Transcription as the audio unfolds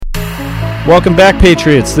Welcome back,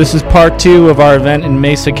 Patriots. This is part 2 of our event in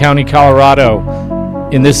Mesa County, Colorado.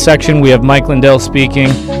 In this section, we have Mike Lindell speaking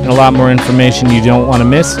and a lot more information you don't want to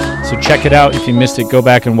miss. So check it out. If you missed it, go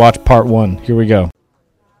back and watch part 1. Here we go.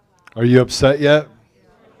 Are you upset yet?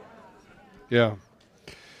 Yeah.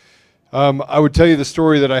 I would tell you the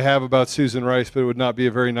story that I have about Susan Rice, but it would not be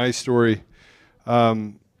a very nice story.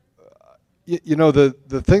 You know,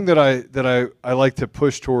 the thing that I like to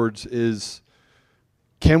push towards is,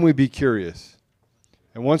 can we be curious?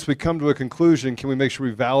 And once we come to a conclusion, can we make sure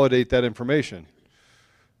we validate that information?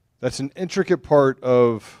 That's an intricate part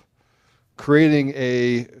of creating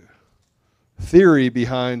a theory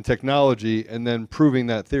behind technology and then proving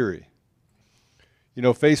that theory. You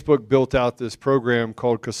know, Facebook built out this program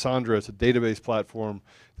called Cassandra. It's a database platform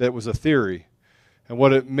that was a theory. And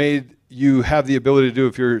what it made you have the ability to do,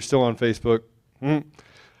 if you're still on Facebook,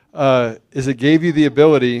 is it gave you the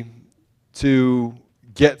ability to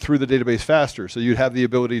get through the database faster. So you'd have the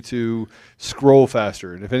ability to scroll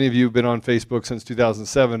faster. And if any of you have been on Facebook since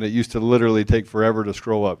 2007, it used to literally take forever to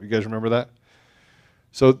scroll up. You guys remember that?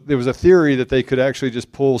 So there was a theory that they could actually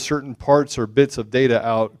just pull certain parts or bits of data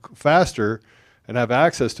out faster and have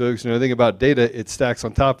access to it. Because, you know, the thing about data, it stacks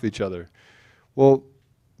on top of each other. Well,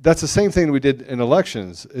 that's the same thing we did in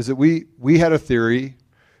elections, is that we had a theory,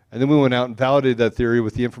 and then we went out and validated that theory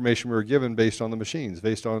with the information we were given based on the machines,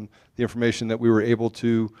 based on the information that we were able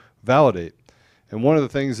to validate. And one of the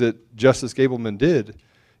things that Justice Gableman did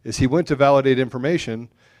is he went to validate information,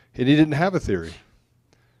 and he didn't have a theory.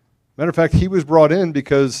 Matter of fact, he was brought in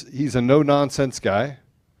because he's a no-nonsense guy,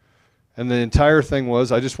 and the entire thing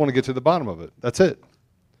was, I just want to get to the bottom of it. That's it.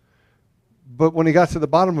 But when he got to the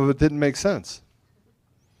bottom of it, it didn't make sense.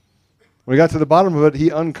 When he got to the bottom of it, he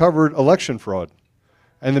uncovered election fraud.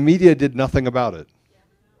 And the media did nothing about it.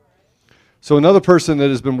 So another person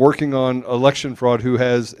that has been working on election fraud who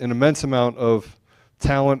has an immense amount of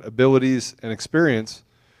talent, abilities, and experience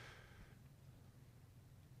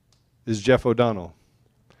is Jeff O'Donnell.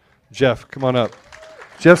 Jeff, come on up.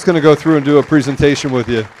 Jeff's going to go through and do a presentation with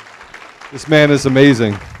you. This man is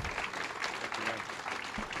amazing.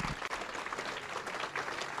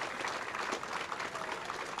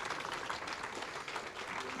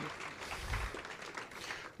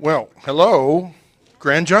 Well, hello,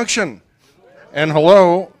 Grand Junction, and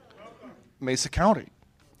hello, Mesa County.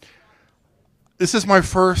 This is my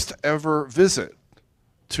first ever visit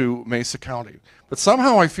to Mesa County, but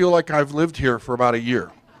somehow I feel like I've lived here for about a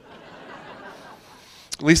year.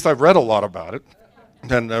 At least I've read a lot about it,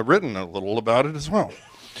 and written a little about it as well.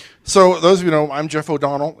 So those of you know, I'm Jeff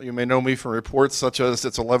O'Donnell. You may know me from reports such as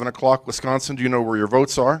it's 11 o'clock, Wisconsin, do you know where your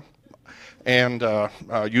votes are? And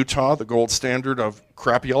Utah, the gold standard of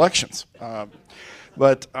crappy elections.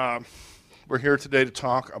 But we're here today to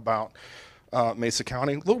talk about Mesa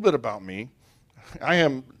County. A little bit about me. I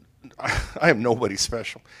am nobody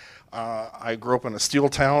special. I grew up in a steel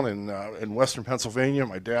town in western Pennsylvania.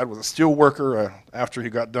 My dad was a steel worker after he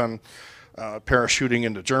got done parachuting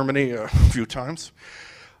into Germany a few times.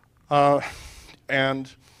 And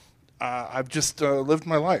I've just lived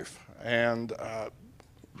my life. And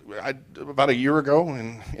about a year ago,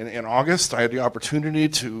 in August, I had the opportunity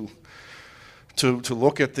to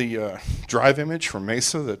look at the drive image from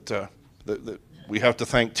Mesa that we have to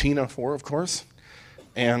thank Tina for, of course.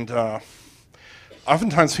 And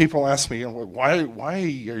oftentimes people ask me, why are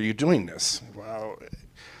you doing this? Well,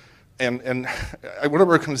 and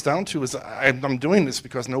whatever it comes down to is I'm doing this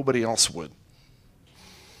because nobody else would.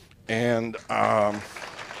 And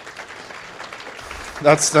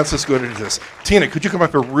that's as good as it is. Tina, could you come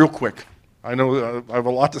up here real quick? I know I have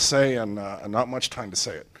a lot to say and not much time to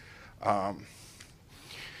say it.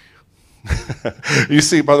 You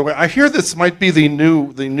see, by the way, I hear this might be the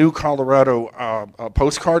new Colorado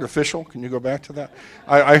postcard official. Can you go back to that?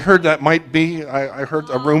 I heard that might be. I heard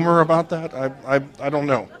a rumor about that. I don't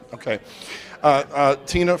know. Okay.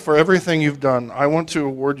 Tina, for everything you've done, I want to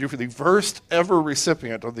award you for the first ever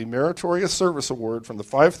recipient of the Meritorious Service Award from the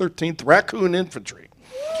 513th Raccoon Infantry.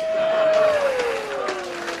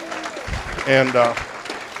 And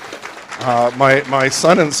my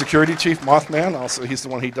son and security chief, Mothman, also he's the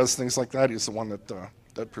one, he does things like that. He's the one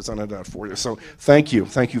that presented that for you. So thank you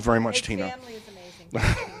very much, Tina. Family is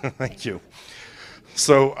amazing. Thank you.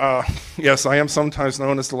 So yes, I am sometimes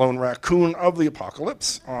known as the Lone Raccoon of the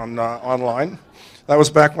Apocalypse online. That was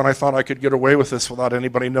back when I thought I could get away with this without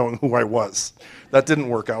anybody knowing who I was. That didn't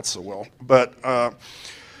work out so well.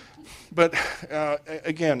 But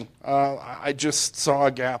again, I just saw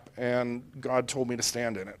a gap, and God told me to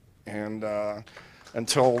stand in it. And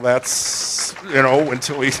until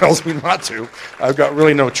he tells me not to, I've got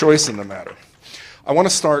really no choice in the matter. I want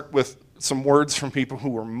to start with some words from people who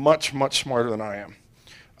were much, much smarter than I am.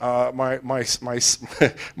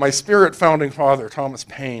 My spirit founding father, Thomas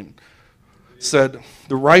Paine, said,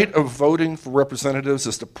 "The right of voting for representatives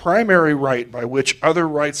is the primary right by which other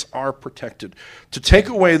rights are protected. To take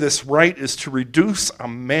away this right is to reduce a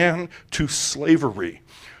man to slavery,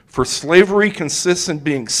 for slavery consists in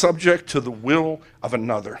being subject to the will of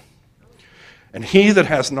another. And he that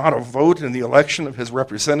has not a vote in the election of his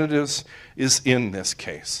representatives is in this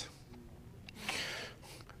case."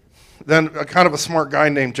 Then a kind of a smart guy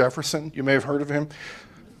named Jefferson, you may have heard of him.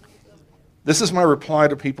 This is my reply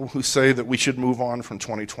to people who say that we should move on from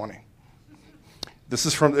 2020. This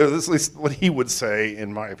is at least what he would say,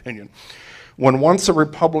 in my opinion. "When once a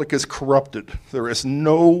republic is corrupted, there is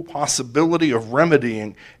no possibility of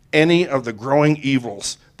remedying any of the growing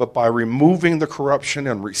evils, but by removing the corruption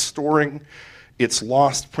and restoring its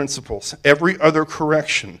lost principles. Every other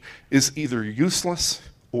correction is either useless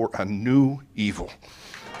or a new evil."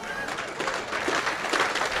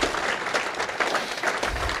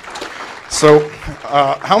 So,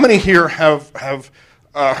 how many here have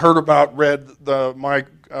heard about, read my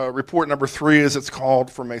report number 3, as it's called,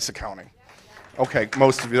 for Mesa County? Okay,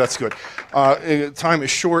 most of you, that's good. Time is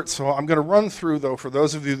short, so I'm going to run through, though, for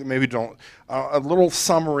those of you that maybe don't, a little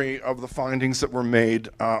summary of the findings that were made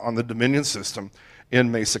on the Dominion system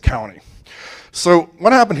in Mesa County. So,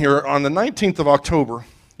 what happened here, on the 19th of October,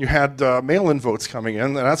 you had mail-in votes coming in,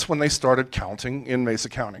 and that's when they started counting in Mesa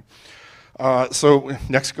County. So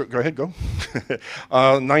next, go ahead, go.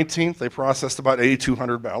 19th, they processed about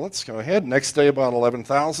 8,200 ballots. Go ahead. Next day, about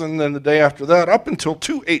 11,000. Then the day after that, up until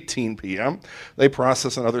 2:18 p.m., they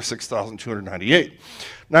processed another 6,298.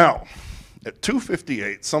 Now, at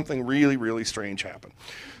 2:58, something really, really strange happened.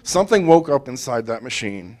 Something woke up inside that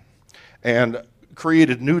machine and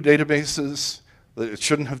created new databases that it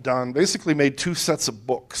shouldn't have done, basically made 2 sets of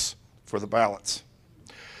books for the ballots,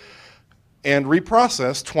 and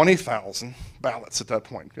reprocessed 20,000 ballots at that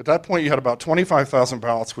point. At that point, you had about 25,000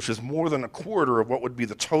 ballots, which is more than a quarter of what would be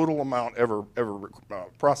the total amount ever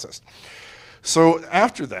processed. So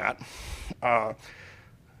after that,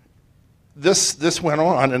 this went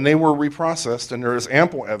on, and they were reprocessed, and there is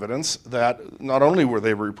ample evidence that not only were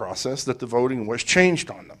they reprocessed, that the voting was changed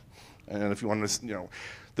on them. And if you want to,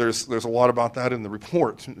 there's a lot about that in the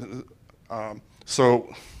report.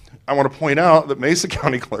 So I want to point out that Mesa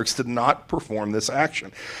County clerks did not perform this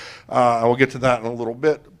action. I will get to that in a little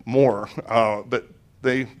bit more, but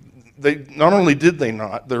they not only did they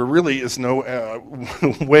not, there really is no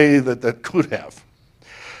way that could have.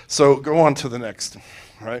 So go on to the next,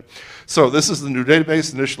 right? So this is the new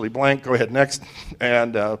database, initially blank. Go ahead, next.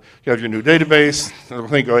 And you have your new database. Go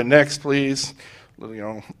ahead, next, please.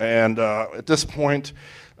 And at this point,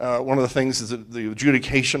 one of the things is that the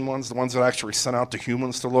adjudication ones, the ones that actually sent out to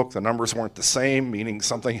humans to look, the numbers weren't the same, meaning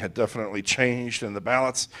something had definitely changed in the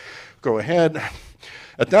ballots. Go ahead.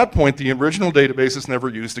 At that point, the original database is never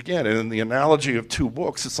used again. And in the analogy of 2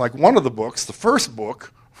 books, it's like one of the books, the first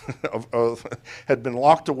book, had been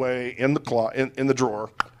locked away in the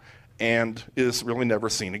drawer and is really never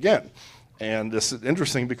seen again. And this is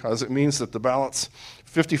interesting because it means that the ballots,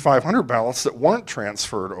 5,500 ballots that weren't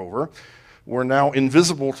transferred over, were now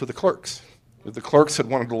invisible to the clerks. If the clerks had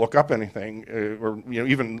wanted to look up anything, or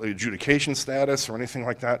even the adjudication status or anything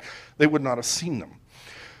like that, they would not have seen them.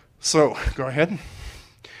 So, go ahead.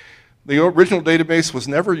 The original database was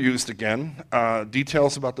never used again.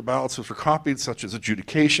 Details about the ballots which were copied, such as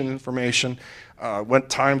adjudication information, what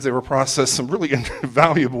times they were processed, some really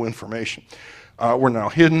valuable information, were now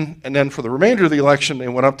hidden. And then for the remainder of the election, they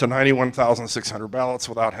went up to 91,600 ballots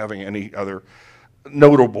without having any other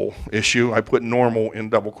notable issue. I put normal in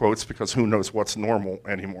double quotes because who knows what's normal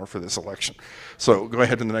anymore for this election. So go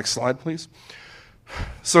ahead to the next slide, please.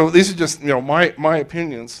 So these are just my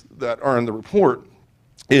opinions that are in the report,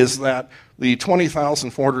 is that the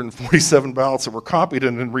 20,447 ballots that were copied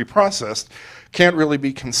and then reprocessed can't really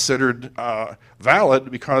be considered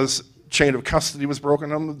valid because chain of custody was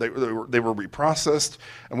broken on them. They were reprocessed,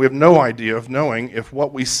 and we have no idea of knowing if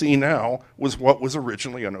what we see now was what was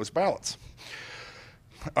originally on those ballots.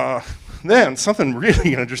 Then something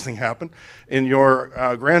really interesting happened. In your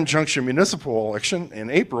Grand Junction municipal election in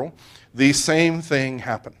April, the same thing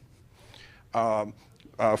happened.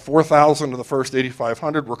 4,000 of the first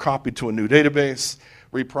 8,500 were copied to a new database,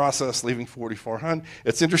 reprocessed, leaving 4,400.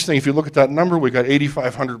 It's interesting, if you look at that number, we got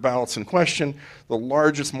 8,500 ballots in question. The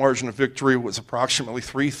largest margin of victory was approximately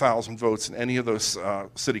 3,000 votes in any of those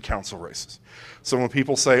city council races. So when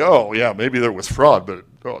people say, oh yeah, maybe there was fraud, but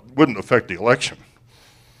it wouldn't affect the election.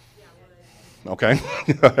 Okay,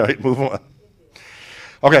 all right, move on.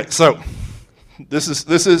 Okay, so this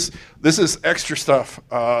is extra stuff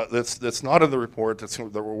that's not in the report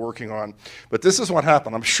that we're working on. But this is what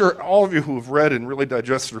happened. I'm sure all of you who have read and really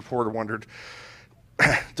digested the report have wondered,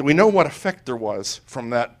 do we know what effect there was from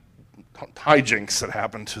that hijinks that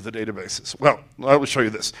happened to the databases? Well, I will show you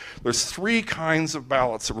this. There's three kinds of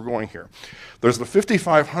ballots that we're going here. There's the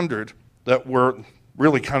 5,500 that were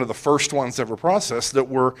really kind of the first ones ever processed that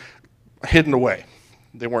were hidden away.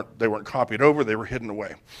 They weren't copied over, they were hidden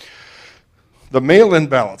away. The mail-in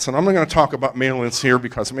ballots, and I'm not going to talk about mail-ins here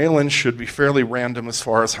because mail-ins should be fairly random as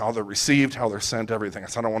far as how they're received, how they're sent, everything.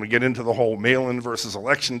 So I don't want to get into the whole mail-in versus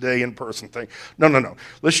election day in-person thing. No.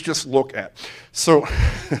 Let's just look at. So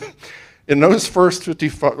in those first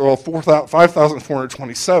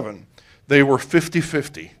 5,427, they were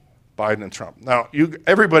 50-50, Biden and Trump. Now,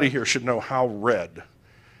 everybody here should know how red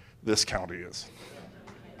this county is.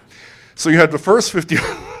 So you had the first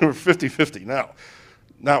 50-50.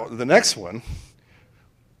 Now, the next one,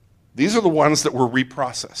 these are the ones that were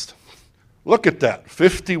reprocessed. Look at that,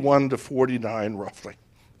 51 to 49 roughly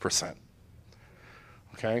 %.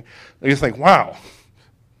 Okay? And you think, wow,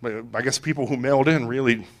 I guess people who mailed in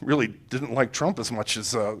really didn't like Trump as much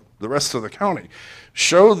as the rest of the county.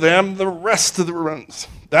 Show them the rest of the runs.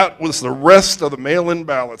 That was the rest of the mail-in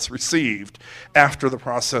ballots received after the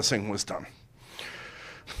processing was done.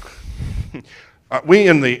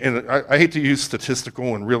 I hate to use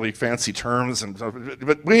statistical and really fancy terms,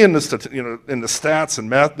 but we in the stats and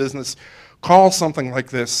math business call something like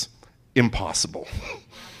this impossible.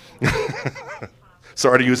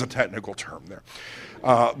 Sorry to use a technical term there.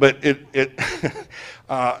 But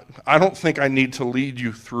I don't think I need to lead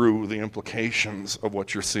you through the implications of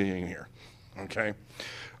what you're seeing here, okay?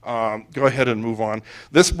 Go ahead and move on.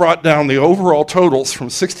 This brought down the overall totals from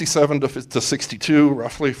 67 to 62,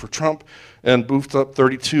 roughly, for Trump, and boofed up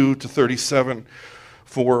 32 to 37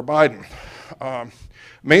 for Biden.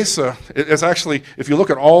 Mesa is actually, if you look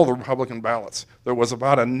at all the Republican ballots, there was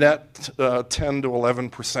about a net 10 to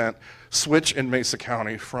 11% switch in Mesa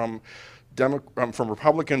County from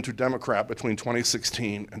Republican to Democrat between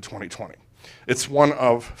 2016 and 2020. It's one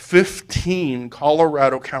of 15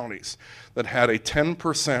 Colorado counties that had a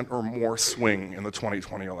 10% or more swing in the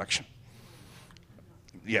 2020 election.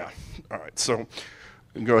 Yeah, all right, so we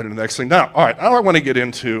can go ahead to the next thing. Now, all right, now I want to get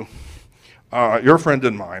into your friend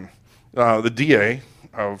and mine, the DA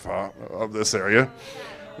of this area,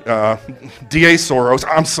 DA Soros,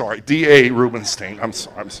 I'm sorry, DA Rubenstein, I'm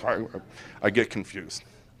sorry, I get confused.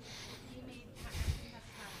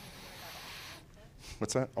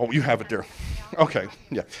 What's that? Oh, you have it there. Okay,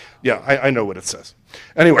 yeah, I know what it says.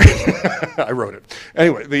 Anyway, I wrote it.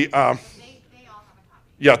 Anyway, they all have a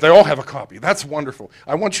copy. Yeah, they all have a copy. That's wonderful.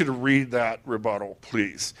 I want you to read that rebuttal,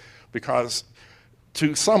 please, because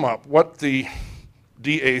to sum up, what the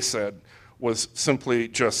DA said was simply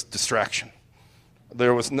just distraction.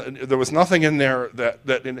 There was nothing in there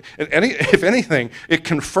if anything, it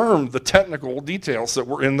confirmed the technical details that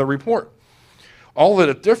were in the report. All that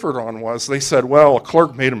it differed on was they said, well, a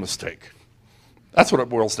clerk made a mistake. That's what it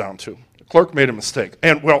boils down to. The clerk made a mistake.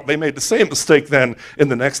 And, well, they made the same mistake then in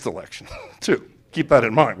the next election, too. Keep that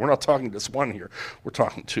in mind. We're not talking just one here. We're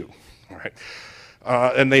talking two, all right?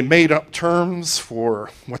 And they made up terms for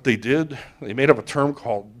what they did. They made up a term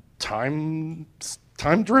called time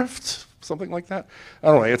drift, something like that. I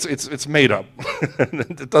don't know. It's made up.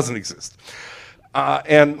 It doesn't exist.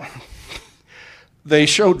 And they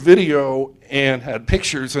showed video and had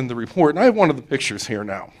pictures in the report, and I have one of the pictures here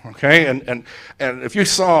now, okay? And if you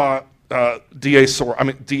saw DA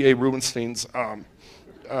Rubenstein's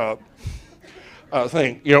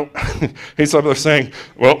thing, he's up there saying,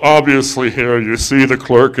 well, obviously here you see the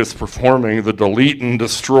clerk is performing the delete and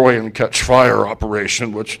destroy and catch fire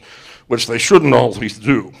operation, which they shouldn't always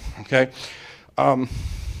do, okay? I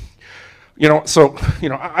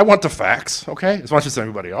want the facts, okay? As much as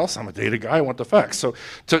anybody else, I'm a data guy, I want the facts. So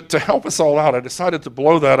to help us all out, I decided to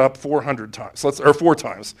blow that up 400 times, or 4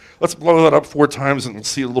 times. Let's blow that up 4 times and we'll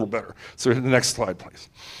see a little better. So the next slide, please.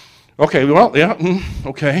 Okay, well, yeah,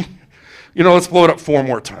 okay. Let's blow it up 4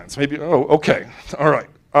 more times. Maybe, okay, all right.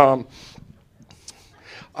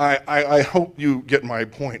 I hope you get my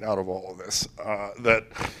point out of all of this, that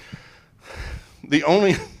the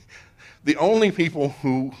only people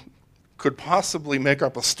who could possibly make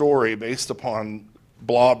up a story based upon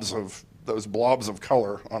those blobs of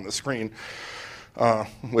color on the screen,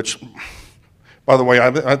 which, by the way,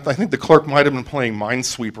 I think the clerk might have been playing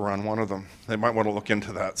Minesweeper on one of them. They might want to look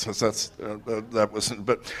into that, since that wasn't,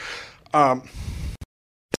 but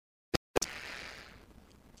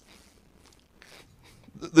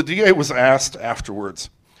the DA was asked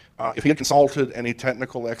afterwards, if he had consulted any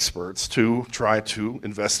technical experts to try to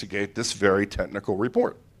investigate this very technical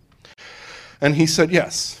report. And he said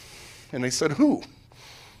yes. And they said, who?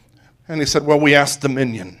 And he said, well, we asked the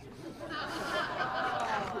minion.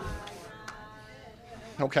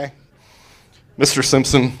 Okay. Mr.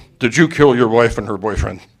 Simpson, did you kill your wife and her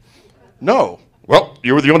boyfriend? No. Well,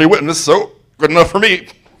 you were the only witness, so good enough for me.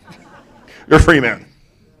 You're a free man.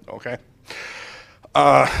 Okay.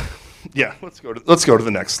 Yeah, let's go to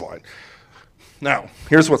the next slide. Now,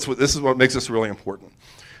 this is what makes this really important.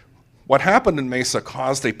 What happened in Mesa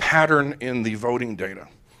caused a pattern in the voting data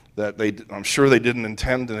that I'm sure they didn't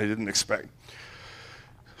intend and they didn't expect.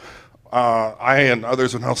 I and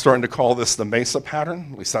others are now starting to call this the Mesa pattern.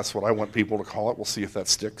 At least that's what I want people to call it. We'll see if that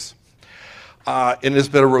sticks. It has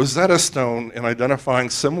been a Rosetta Stone in identifying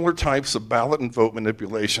similar types of ballot and vote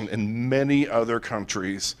manipulation in many other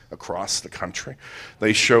countries across the country.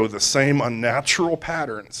 They show the same unnatural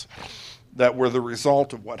patterns that were the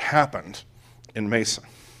result of what happened in Mesa.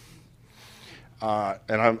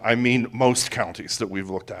 And I mean most counties that we've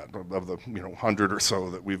looked at, of the 100 or so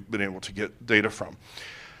that we've been able to get data from.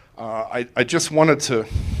 I just wanted to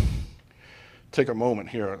take a moment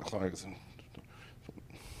here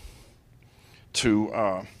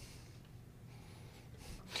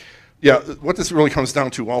what this really comes down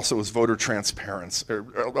to also is voter transparency, or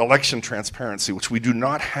election transparency, which we do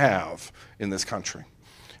not have in this country.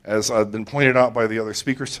 As I've been pointed out by the other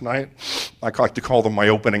speakers tonight, I like to call them my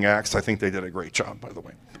opening acts. I think they did a great job, by the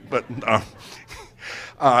way. But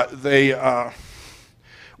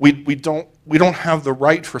we don't have the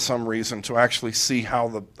right for some reason to actually see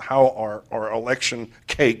how our election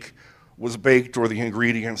cake was baked or the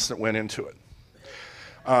ingredients that went into it.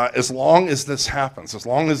 As long as this happens, as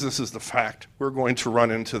long as this is the fact, we're going to run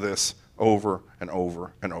into this over and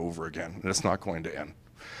over and over again, and it's not going to end.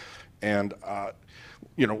 And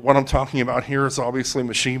what I'm talking about here is obviously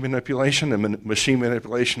machine manipulation, and machine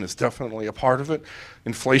manipulation is definitely a part of it.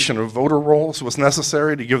 Inflation of voter rolls was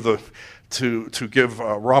necessary to give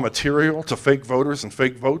raw material to fake voters and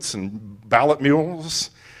fake votes and ballot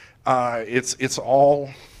mules. It's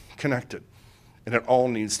all connected, and it all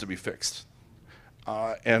needs to be fixed.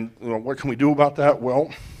 And what can we do about that?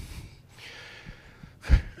 Well,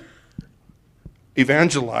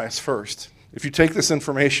 evangelize first. If you take this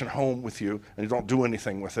information home with you and you don't do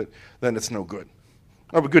anything with it, then it's no good.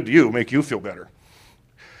 It'll be good to you, make you feel better.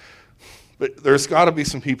 But there's got to be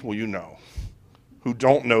some people who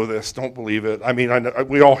don't know this, don't believe it. I mean,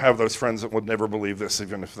 we all have those friends that would never believe this,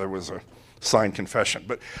 even if there was a signed confession.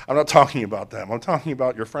 But I'm not talking about them. I'm talking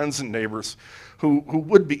about your friends and neighbors who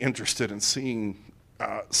would be interested in seeing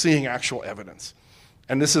actual evidence.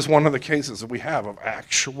 And this is one of the cases that we have of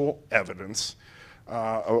actual evidence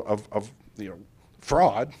of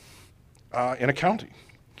fraud in a county.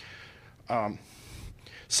 And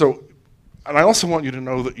I also want you to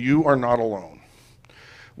know that you are not alone.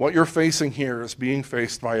 What you're facing here is being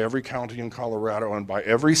faced by every county in Colorado and by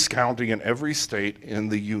every county in every state in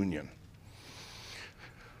the union.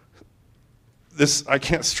 I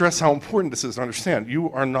can't stress how important this is to understand. You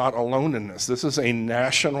are not alone in this. This is a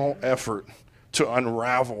national effort to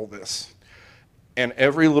unravel this. And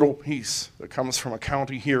every little piece that comes from a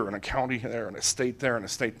county here and a county there and a state there and a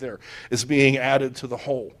state there is being added to the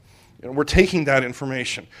whole. And we're taking that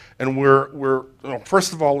information and we're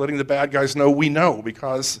first of all letting the bad guys know we know,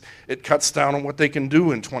 because it cuts down on what they can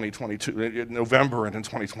do in 2022, in November and in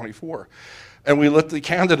 2024. And we let the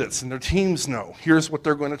candidates and their teams know, here's what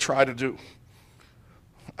they're going to try to do.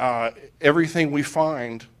 Everything we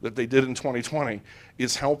find that they did in 2020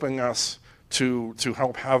 is helping us to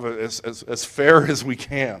help have it as fair as we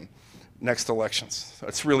can next elections.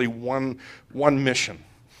 That's really one mission,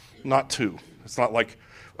 not two. It's not like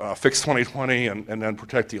fix 2020 and then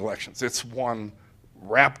protect the elections. It's one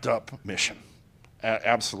wrapped up mission,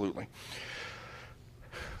 absolutely.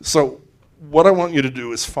 So what I want you to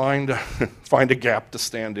do is find a gap to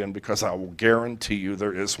stand in, because I will guarantee you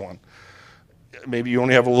there is one. Maybe you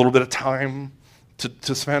only have a little bit of time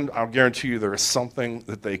to spend. I'll guarantee you there is something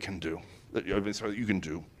that they can do, that you can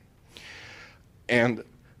do. And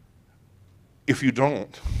if you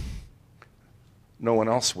don't, no one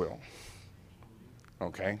else will.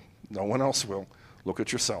 Okay? No one else will. Look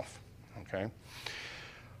at yourself. Okay?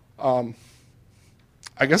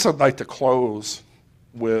 I guess I'd like to close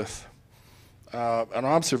with an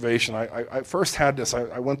observation. I first had this.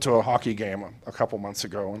 I went to a hockey game a couple months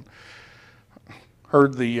ago and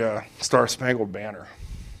heard the Star Spangled Banner,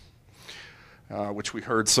 which we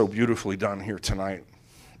heard so beautifully done here tonight.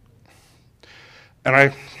 And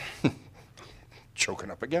I, choking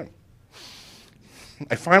up again.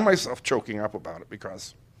 I find myself choking up about it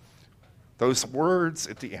because those words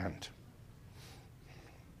at the end.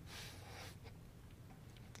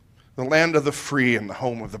 The land of the free and the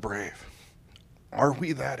home of the brave. Are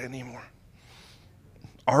we that anymore?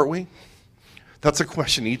 Are we? That's a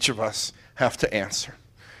question each of us have to answer.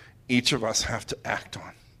 Each of us have to act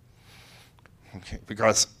on. Okay,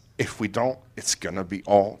 because if we don't, it's going to be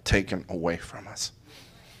all taken away from us.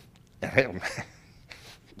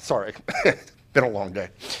 Sorry, been a long day.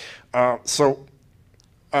 So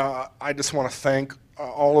I just want to thank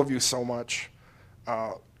all of you so much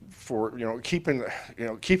for keeping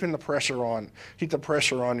the pressure on. Keep the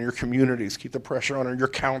pressure on your communities. Keep the pressure on your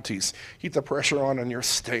counties. Keep the pressure on in your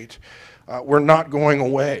state. We're not going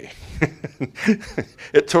away.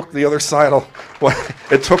 It took the other side.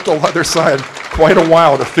 It took the other side quite a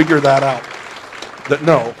while to figure that out. That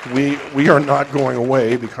no, we are not going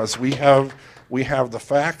away because we have the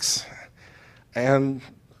facts, and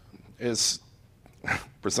as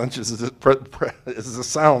pretentious as it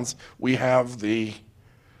sounds, we have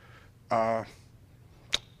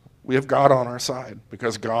God on our side,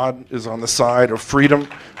 because God is on the side of freedom,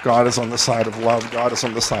 God is on the side of love, God is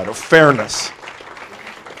on the side of fairness.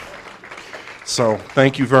 So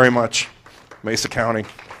thank you very much, Mesa County.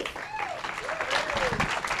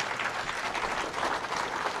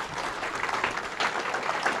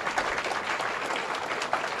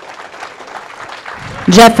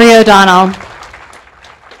 Jeffrey O'Donnell.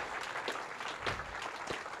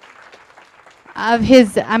 Of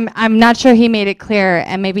his, I'm not sure he made it clear,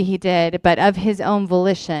 and maybe he did, but of his own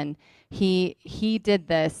volition, he did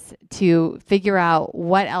this to figure out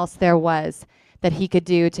what else there was that he could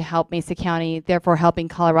do to help Mesa County, therefore helping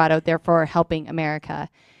Colorado, therefore helping America.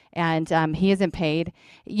 And he isn't paid.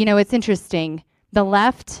 You know, it's interesting. The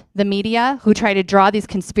left, the media, who try to draw these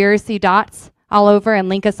conspiracy dots all over and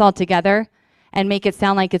link us all together and make it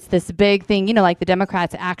sound like it's this big thing, you know, like the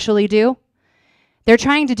Democrats actually do. They're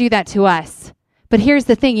trying to do that to us. But here's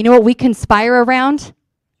the thing, you know what we conspire around? The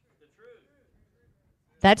truth.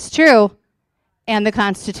 That's true. And the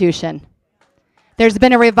Constitution. There's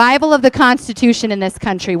been a revival of the Constitution in this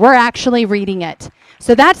country. We're actually reading it.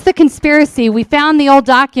 So that's the conspiracy. We found the old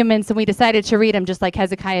documents and we decided to read them just like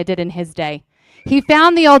Hezekiah did in his day. He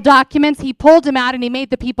found the old documents, he pulled them out, and he made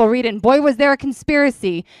the people read it. And boy, was there a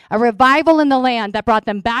conspiracy, a revival in the land that brought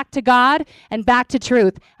them back to God and back to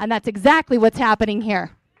truth. And that's exactly what's happening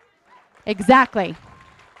here. Exactly.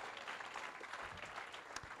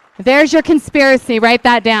 There's your conspiracy. Write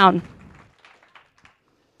that down.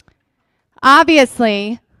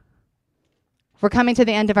 Obviously, we're coming to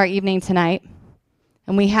the end of our evening tonight,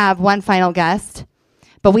 and we have one final guest.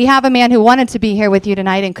 But we have a man who wanted to be here with you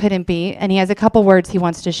tonight and couldn't be, and he has a couple words he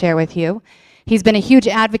wants to share with you. He's been a huge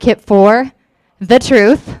advocate for the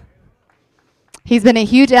truth. He's been a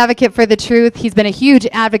huge advocate for the truth. He's been a huge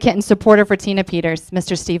advocate and supporter for Tina Peters,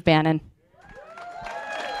 Mr. Steve Bannon.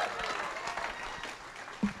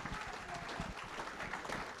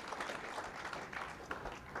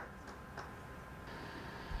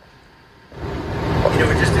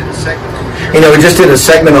 You know, we just did a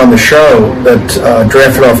segment on the show that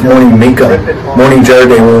drafted off Morning Mika, Morning Joe.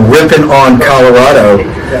 They were ripping on Colorado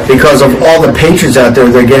because of all the patriots out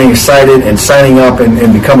there. They're getting excited and signing up and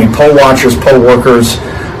becoming poll watchers, poll workers,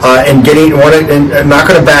 and not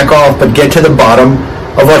going to back off, but get to the bottom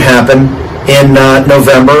of what happened in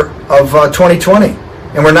November of 2020.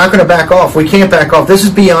 And we're not going to back off. We can't back off. This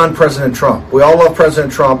is beyond President Trump. We all love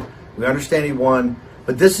President Trump. We understand he won.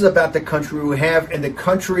 But this is about the country we have and the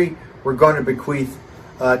country we're going to bequeath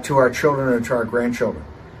to our children and to our grandchildren.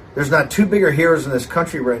 There's not two bigger heroes in this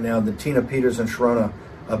country right now than Tina Peters and Sharona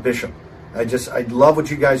Bishop. I love what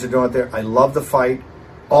you guys are doing out there. I love the fight.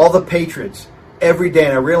 All the patriots, every day.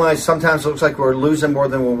 And I realize sometimes it looks like we're losing more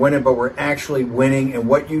than we're winning, but we're actually winning. And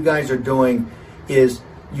what you guys are doing is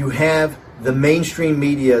you have the mainstream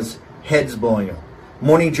media's heads blowing up.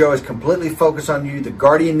 Morning Joe is completely focused on you. The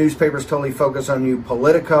Guardian newspaper is totally focused on you.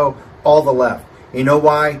 Politico, all the left. You know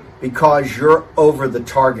why? Because you're over the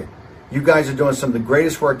target. You guys are doing some of the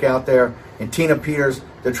greatest work out there. And Tina Peters,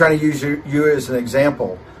 they're trying to use you as an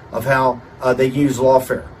example of how they can use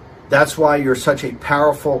lawfare. That's why you're such a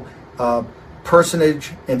powerful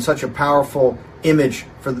personage and such a powerful image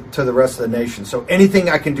to the rest of the nation. So anything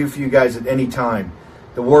I can do for you guys at any time,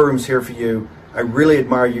 the War Room's here for you. I really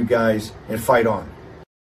admire you guys, and fight on.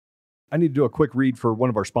 I need to do a quick read for one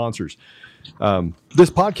of our sponsors. This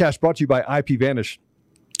podcast brought to you by IPVanish.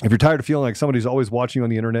 If you're tired of feeling like somebody's always watching on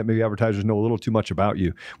the internet, maybe advertisers know a little too much about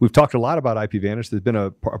you. We've talked a lot about IPVanish. They've been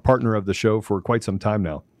a partner of the show for quite some time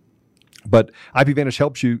now. But IPVanish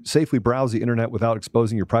helps you safely browse the internet without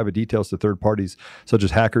exposing your private details to third parties, such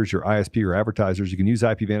as hackers, your ISP, or advertisers. You can use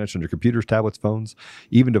IPVanish on your computers, tablets, phones,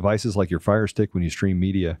 even devices like your Fire Stick when you stream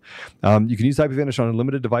media. You can use IPVanish on a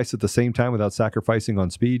limited device at the same time without sacrificing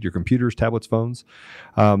on speed, your computers, tablets, phones.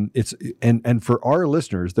 And for our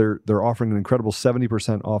listeners, they're offering an incredible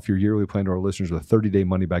 70% off your yearly plan to our listeners with a 30-day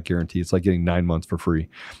money-back guarantee. It's like getting 9 months for free.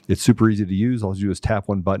 It's super easy to use. All you do is tap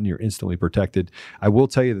one button. You're instantly protected. I will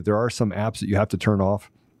tell you that there are some apps that you have to turn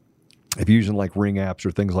off. If you're using like Ring apps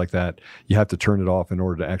or things like that, you have to turn it off in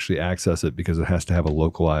order to actually access it because it has to have a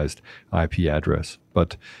localized IP address.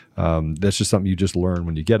 But that's just something you just learn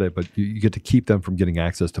when you get it, but you get to keep them from getting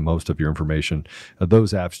access to most of your information.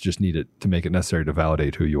 Those apps just need it to make it necessary to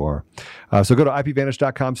validate who you are. So go to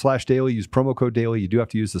ipvanish.com/daily, use promo code daily. You do have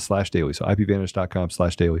to use the /daily. So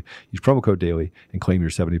ipvanish.com/daily, use promo code daily and claim your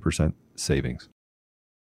 70% savings.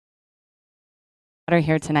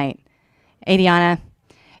 Here tonight. Adriana,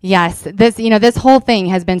 yes, this whole thing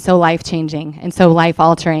has been so life-changing and so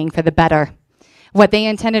life-altering for the better. What they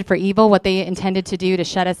intended for evil, what they intended to do to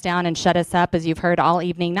shut us down and shut us up, as you've heard all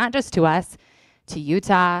evening, not just to us, to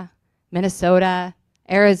Utah, Minnesota,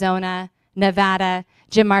 Arizona, Nevada.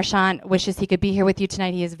 Jim Marchant wishes he could be here with you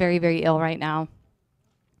tonight. He is very, very ill right now.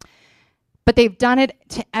 But they've done it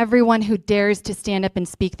to everyone who dares to stand up and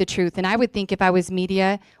speak the truth. And I would think if I was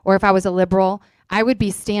media or if I was a liberal, I would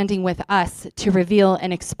be standing with us to reveal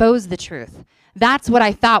and expose the truth. That's what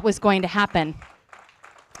I thought was going to happen.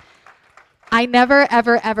 I never,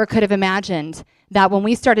 ever, ever could have imagined that when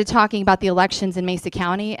we started talking about the elections in Mesa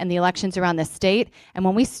County and the elections around the state, and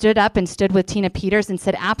when we stood up and stood with Tina Peters and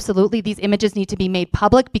said, absolutely, these images need to be made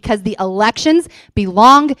public because the elections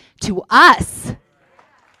belong to us.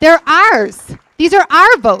 They're ours. These are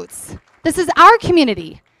our votes. This is our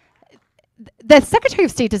community. The Secretary of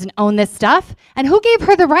State doesn't own this stuff. And who gave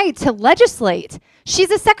her the right to legislate? She's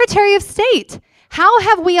a Secretary of State. How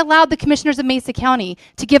have we allowed the commissioners of Mesa County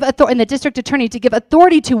to give and the district attorney to give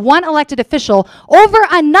authority to one elected official over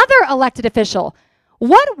another elected official?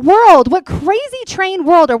 What world, what crazy train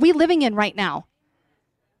world are we living in right now?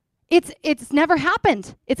 It's never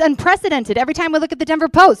happened. It's unprecedented. Every time we look at the Denver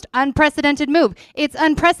Post, unprecedented move. It's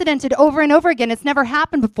unprecedented over and over again. It's never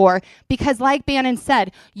happened before because like Bannon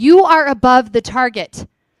said, you are above the target.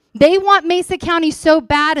 They want Mesa County so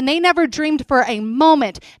bad and they never dreamed for a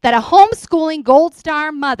moment that a homeschooling Gold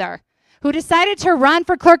Star mother who decided to run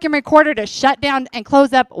for clerk and recorder to shut down and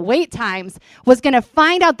close up wait times was going to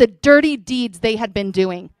find out the dirty deeds they had been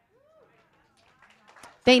doing.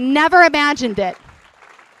 They never imagined it.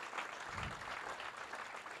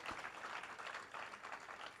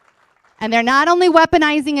 And they're not only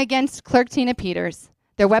weaponizing against Clerk Tina Peters,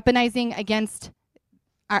 they're weaponizing against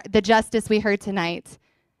the justice we heard tonight,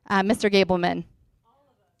 Mr. Gableman.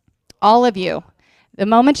 All of you. The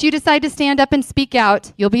moment you decide to stand up and speak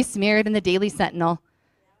out, you'll be smeared in the Daily Sentinel,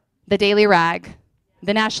 the Daily Rag,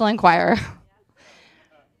 the National Enquirer.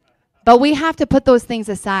 But we have to put those things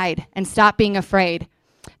aside and stop being afraid.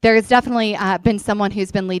 There has definitely been someone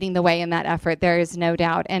who's been leading the way in that effort. There is no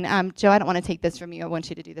doubt. And Joe, I don't want to take this from you. I want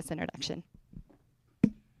you to do this introduction.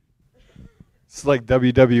 It's like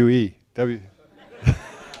WWE.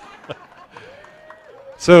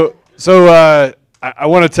 So I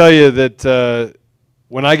want to tell you that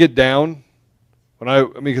when I get down,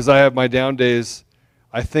 because I have my down days,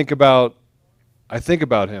 I think about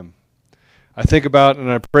him. I think about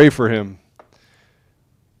and I pray for him.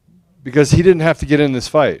 Because he didn't have to get in this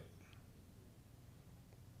fight.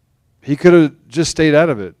 He could have just stayed out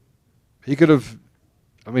of it. He could have,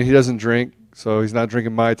 he doesn't drink, so he's not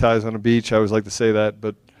drinking Mai Tais on a beach. I always like to say that.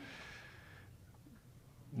 But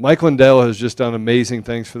Mike Lindell has just done amazing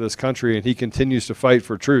things for this country, and he continues to fight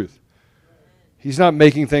for truth. He's not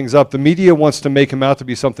making things up. The media wants to make him out to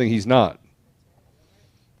be something he's not.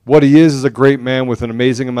 What he is a great man with an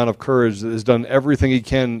amazing amount of courage that has done everything he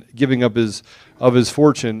can, giving up his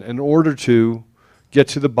fortune in order to get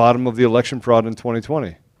to the bottom of the election fraud in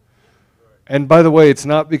 2020. And by the way, it's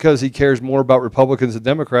not because he cares more about Republicans than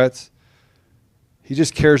Democrats. He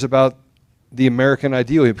just cares about the American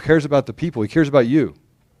ideal. He cares about the people. He cares about you.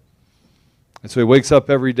 And so he wakes up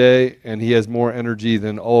every day and he has more energy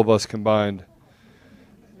than all of us combined.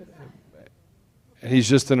 And he's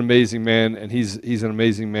just an amazing man, and he's an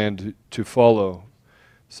amazing man to follow.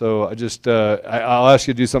 So I'll ask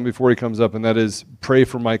you to do something before he comes up, and that is pray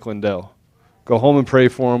for Mike Lindell. Go home and pray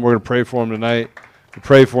for him. We're going to pray for him tonight. We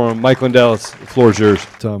pray for him. Mike Lindell, the floor is yours.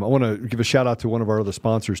 I want to give a shout out to one of our other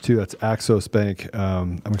sponsors too. That's Axos Bank.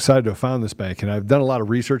 I'm excited to have found this bank, and I've done a lot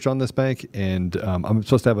of research on this bank, and I'm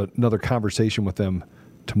supposed to have another conversation with them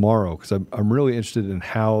tomorrow because I'm really interested in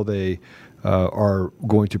how they are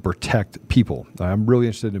going to protect people. I'm really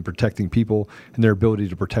interested in protecting people and their ability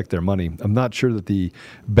to protect their money. I'm not sure that the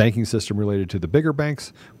banking system related to the bigger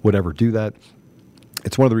banks would ever do that.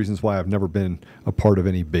 It's one of the reasons why I've never been a part of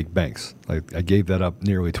any big banks. I gave that up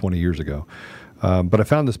nearly 20 years ago. But I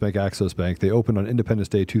found this bank, Axos Bank. They opened on Independence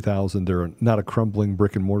Day 2000. They're not a crumbling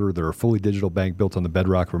brick and mortar. They're a fully digital bank built on the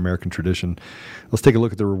bedrock of American tradition. Let's take a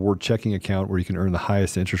look at the reward checking account where you can earn the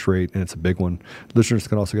highest interest rate, and it's a big one. Listeners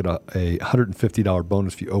can also get a $150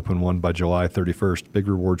 bonus if you open one by July 31st. Big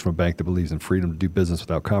rewards from a bank that believes in freedom to do business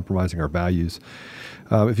without compromising our values.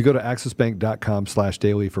 If you go to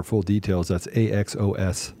axosbank.com/daily for full details, that's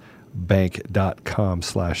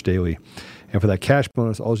axosbank.com/daily. And for that cash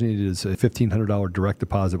bonus, all you need is a $1,500 direct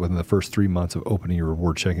deposit within the first 3 months of opening your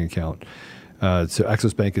reward checking account. So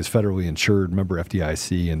Axos Bank is federally insured, member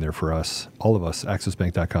FDIC, and they're for us, all of us,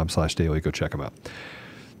 axosbank.com/daily. Go check them out.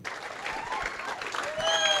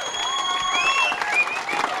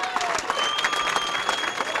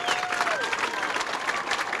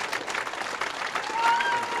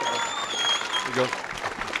 There you go.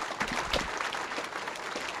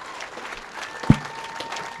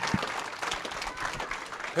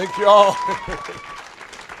 Thank you all.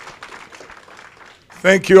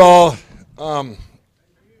 Thank you all.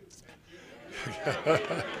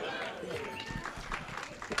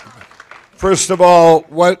 First of all,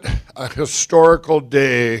 what a historical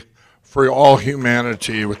day for all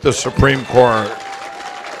humanity with the Supreme Court.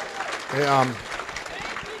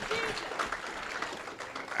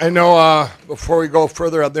 I know before we go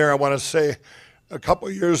further out there, I want to say a couple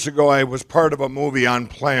of years ago I was part of a movie on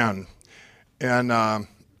Plan. And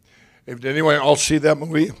if anyone all see that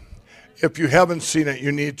movie? If you haven't seen it,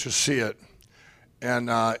 you need to see it. And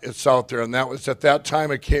it's out there. And that was at that time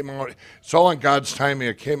it came out. It's all in God's timing.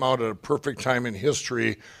 It came out at a perfect time in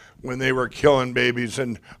history when they were killing babies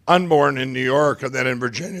and unborn in New York. And then in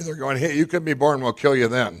Virginia, they're going, hey, you can be born, we'll kill you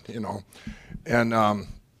then, you know. And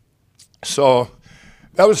so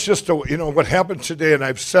that was just, what happened today. And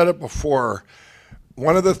I've said it before.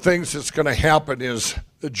 One of the things that's going to happen is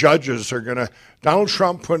the judges are going to, Donald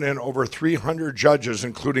Trump put in over 300 judges,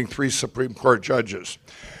 including 3 Supreme Court judges.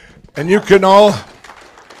 And you can all,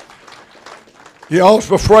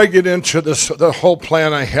 before I get into this, the whole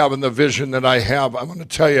plan I have and the vision that I have, I'm going to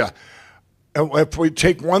tell you, if we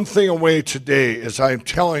take one thing away today is I'm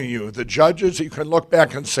telling you, the judges, you can look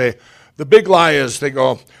back and say, the big lie is they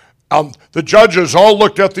go, the judges all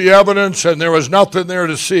looked at the evidence and there was nothing there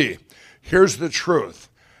to see. Here's the truth.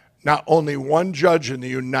 Not only one judge in the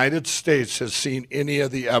United States has seen any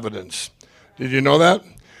of the evidence. Did you know that?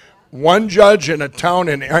 One judge in a town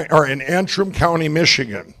in Antrim County,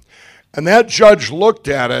 Michigan. And that judge looked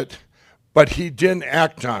at it, but he didn't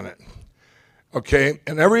act on it. Okay?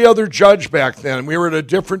 And every other judge back then, we were at a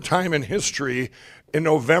different time in history in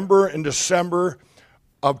November and December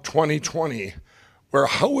of 2020, where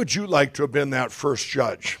how would you like to have been that first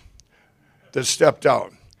judge that stepped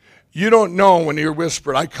out? You don't know when you're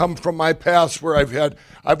whispered. I come from my past where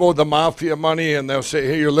I've owed the mafia money and they'll say,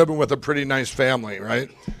 hey, you're living with a pretty nice family, right?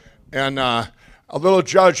 And a little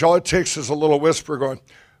judge, all it takes is a little whisper going,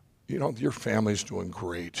 your family's doing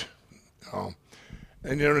great.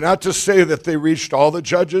 And not to say that they reached all the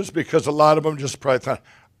judges because a lot of them just probably thought,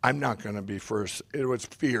 I'm not going to be first. It was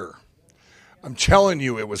fear. I'm telling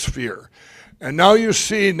you it was fear. And now you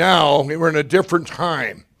see we're in a different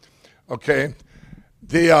time, okay?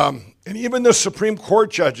 And even the Supreme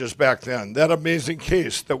Court judges back then, that amazing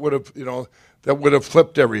case that would have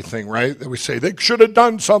flipped everything, right? That we say they should have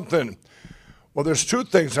done something. Well, there's 2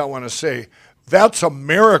 things I want to say. That's a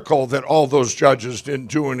miracle that all those judges didn't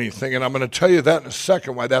do anything, and I'm going to tell you that in a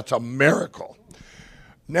second why that's a miracle.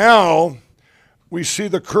 Now we see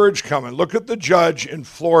the courage coming. Look at the judge in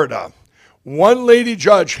Florida. One lady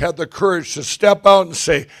judge had the courage to step out and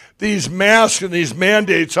say, these masks and these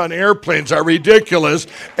mandates on airplanes are ridiculous,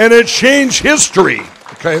 and it changed history,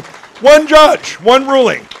 okay? One judge, one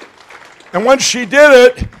ruling. And once she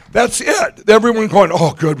did it, that's it. Everyone going,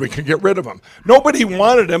 oh, good, we can get rid of him. Nobody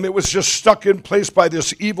wanted him. It was just stuck in place by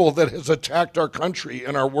this evil that has attacked our country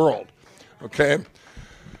and our world, okay?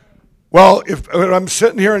 Well, what I'm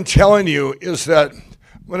sitting here and telling you is that I'm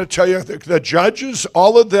going to tell you the judges,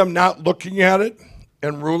 all of them not looking at it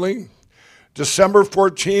and ruling. December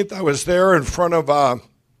 14th, I was there in front of,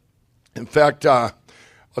 in fact, I'll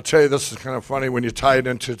tell you this is kind of funny when you tie it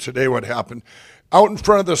into today what happened. Out in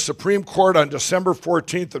front of the Supreme Court on December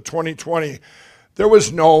 14th of 2020, there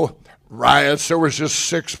was no riots. There was just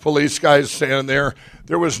 6 police guys standing there.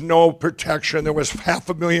 There was no protection. There was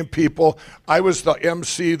 500,000 people. I was the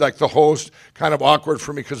MC, like the host, kind of awkward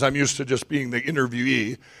for me because I'm used to just being the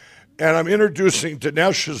interviewee. And I'm introducing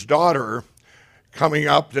Dinesh's daughter coming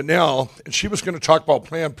up, Lindell, and she was going to talk about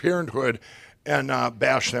Planned Parenthood and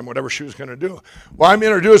bash them, whatever she was going to do. Well, I'm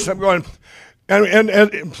introducing, I'm going,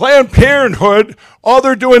 and Planned Parenthood, all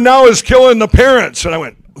they're doing now is killing the parents. And I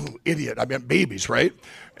went, ooh, idiot, I meant babies, right?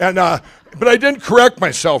 And but I didn't correct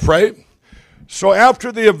myself, right? So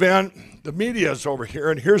after the event, the media is over here,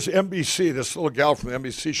 and here's NBC, this little gal from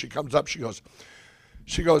NBC, she comes up, she goes,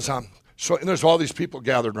 so, and there's all these people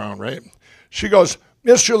gathered around, right? She goes,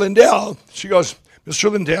 Mr. Lindell,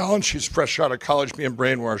 Mr. Lindell, and she's fresh out of college being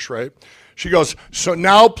brainwashed, right? She goes, so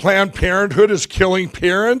now Planned Parenthood is killing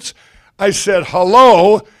parents? I said,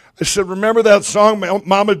 hello? I said, remember that song,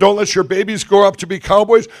 Mama, don't let your babies grow up to be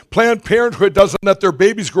cowboys? Planned Parenthood doesn't let their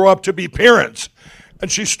babies grow up to be parents.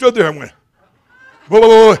 And she stood there and went, whoa, whoa,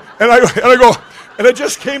 whoa. And I go, and it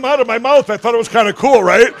just came out of my mouth. I thought it was kind of cool,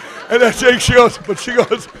 right? And then she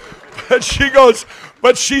goes,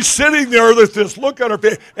 but she's sitting there with this look on her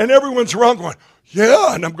face, and everyone's around going,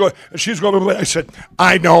 yeah, and I'm going, and she's going, I said,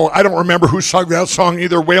 I know, I don't remember who sung that song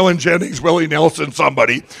either, Waylon Jennings, Willie Nelson,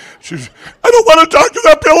 somebody. She's, I don't want to talk to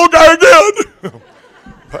that pillow guy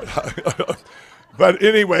again. But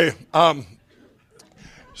anyway,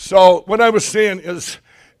 so what I was saying is,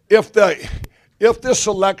 if this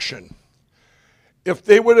election, if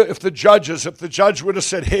the judge would have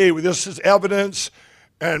said, hey, this is evidence,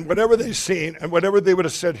 and whatever they've seen, and whatever they would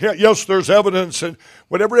have said, yes, there's evidence, and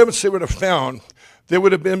whatever evidence they would have found, they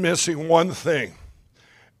would have been missing one thing,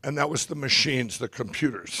 and that was the machines, the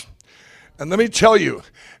computers. And let me tell you,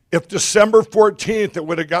 if December 14th, it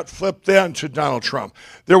would have got flipped then to Donald Trump.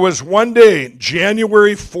 There was one day,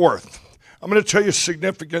 January 4th, I'm going to tell you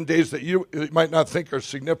significant days that you might not think are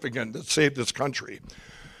significant that saved this country.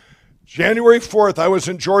 January 4th, I was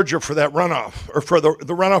in Georgia for that runoff, or for the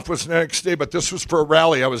runoff was the next day, but this was for a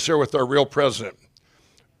rally. I was there with our real president.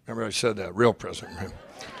 Remember I said that, real president,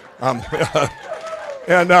 right?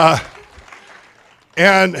 And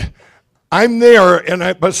I'm there,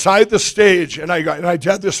 and beside the stage, and I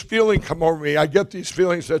had this feeling come over me. I get these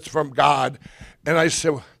feelings that's from God, and I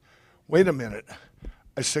said, wait a minute.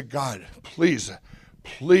 I said, God, please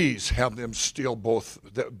have them steal both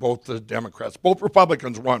the Democrats. Both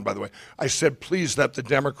Republicans won, by the way. I said, please let the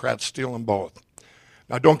Democrats steal them both.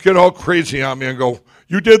 Now, don't get all crazy on me and go,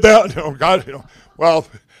 you did that? Oh, God, Well,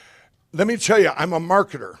 let me tell you, I'm a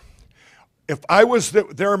marketer. If I was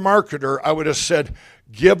their marketer, I would have said,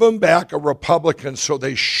 give them back a Republican so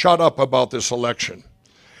they shut up about this election.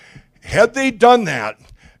 Had they done that,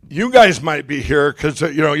 you guys might be here because,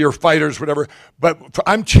 you're fighters, whatever. But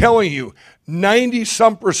I'm telling you,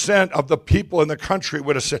 90-some% of the people in the country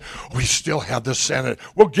would have said, we still have the Senate.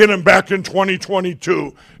 We'll get him back in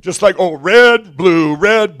 2022. Just like, red,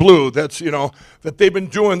 blue. That's, that they've been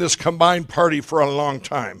doing this combined party for a long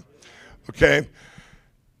time. Okay?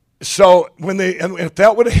 So and if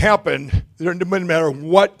that would have happened, it didn't matter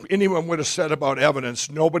what anyone would have said about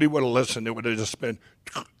evidence, nobody would have listened. It would have just been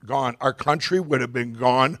gone. Our country would have been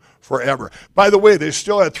gone forever. By the way, they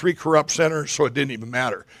still had 3 corrupt senators, so it didn't even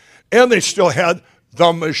matter. And they still had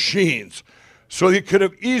the machines. So they could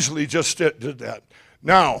have easily just did that.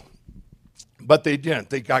 Now, but they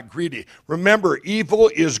didn't. They got greedy. Remember,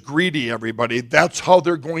 evil is greedy, everybody. That's how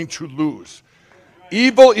they're going to lose.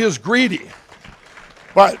 Evil is greedy.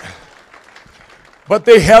 But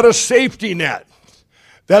they had a safety net.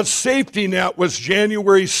 That safety net was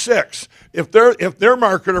January 6th. If their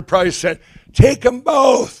marketer probably said, take them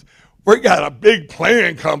both. We got a big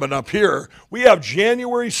plan coming up here. We have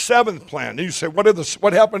January 7th plan. And you say, what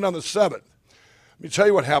happened on the 7th? Let me tell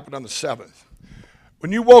you what happened on the 7th.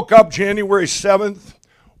 When you woke up January 7th,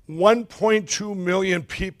 1.2 million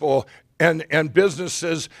people and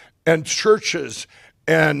businesses and churches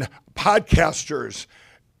and podcasters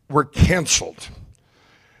were canceled.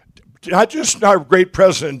 Not just our great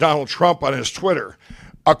president Donald Trump on his Twitter,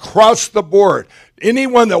 across the board.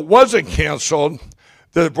 Anyone that wasn't canceled,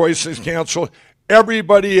 the voice is canceled,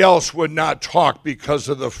 everybody else would not talk because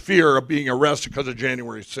of the fear of being arrested because of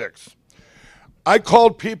January 6th. I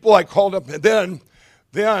called people, up, and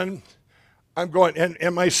then I'm going,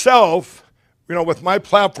 and myself, with my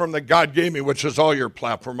platform that God gave me, which is all your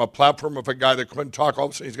platform, a platform of a guy that couldn't talk, all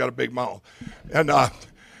of a sudden he's got a big mouth.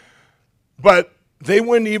 But they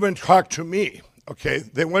wouldn't even talk to me, okay?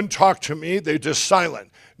 They wouldn't talk to me, they're just silent.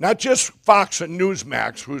 Not just Fox and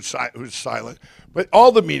Newsmax, who's silent, but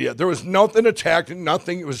all the media. There was nothing attacking,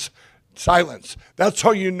 nothing. It was Silence. That's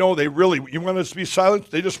how you know you want us to be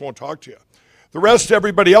silent? They just won't talk to you. The rest,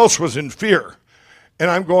 everybody else was in fear. And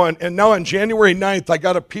I'm going, and now on January 9th, I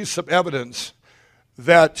got a piece of evidence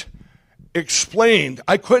that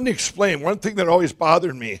I couldn't explain. One thing that always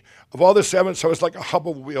bothered me, of all this evidence, I was like a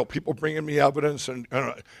Hubble wheel, people bringing me evidence, and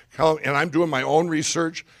I'm doing my own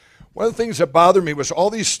research. One of the things that bothered me was all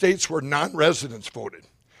these states where non-residents voted.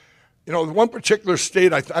 The one particular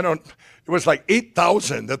state, it was like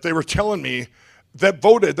 8,000 that they were telling me that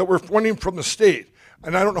voted, that were voting from the state.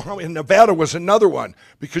 And I don't know how many. Nevada was another one,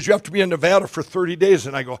 because you have to be in Nevada for 30 days.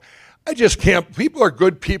 And I go, I just can't. People are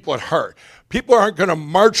good people at heart. People aren't going to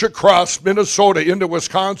march across Minnesota into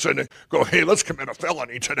Wisconsin and go, hey, let's commit a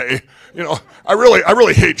felony today. I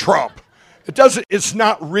really hate Trump. It's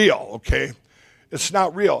not real, okay? It's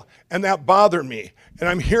not real. And that bothered me. And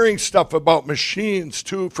I'm hearing stuff about machines,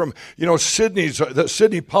 too, from,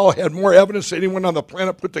 Sidney Powell had more evidence than anyone on the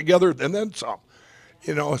planet put together, and then some.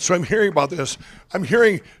 So I'm hearing about this. I'm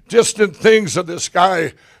hearing distant things of this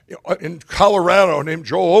guy in Colorado named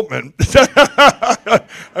Joe Oltmann.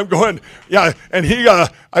 I'm going, yeah, and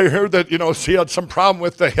I heard that, he had some problem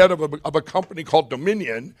with the head of a company called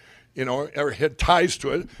Dominion, or had ties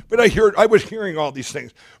to it. But I was hearing all these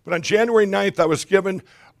things. But on January 9th, I was given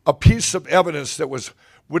a piece of evidence that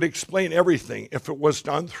would explain everything if it was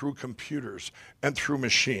done through computers and through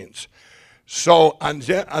machines. So, and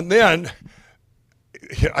then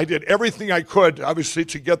I did everything I could, obviously,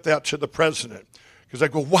 to get that to the president. Because I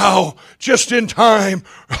go, wow, just in time,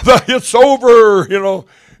 it's over,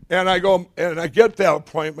 And I go, and I get that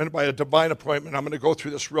appointment by a divine appointment. I'm going to go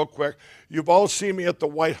through this real quick. You've all seen me at the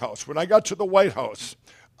White House. When I got to the White House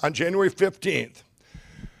on January 15th,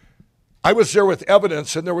 I was there with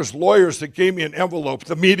evidence, and there was lawyers that gave me an envelope.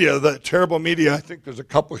 The media, the terrible media, I think there's a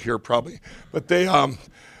couple here probably, but they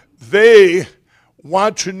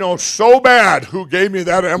want to know so bad who gave me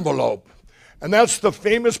that envelope. And that's the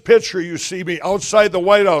famous picture you see me outside the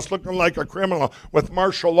White House looking like a criminal with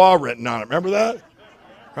martial law written on it. Remember that?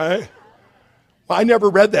 Right? Well, I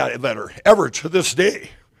never read that letter, ever, to this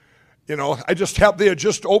day. They had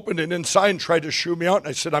just opened it inside and tried to shoo me out, and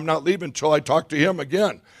I said, I'm not leaving until I talk to him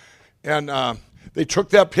again. And they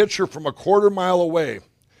took that picture from a quarter mile away.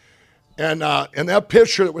 And that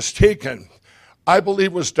picture that was taken, I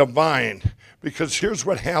believe, was divine, because here's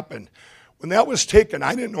what happened. When that was taken,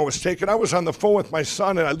 I didn't know it was taken. I was on the phone with my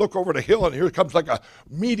son, and I look over the hill, and here comes like a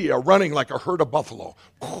media running like a herd of buffalo,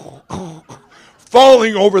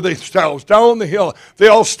 falling over themselves down the hill. They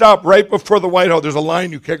all stop right before the White House. There's a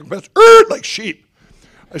line you can't pass, like sheep.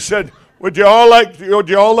 I said, would you all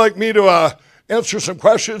like me to answer some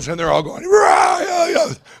questions? And they're all going, rah, yeah,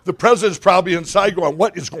 yeah. The president's probably inside going,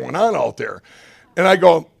 what is going on out there? And I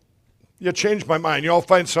go, you changed my mind. You all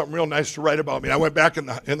find something real nice to write about me. I went back in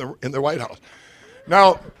the White House.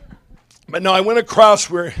 Now I went across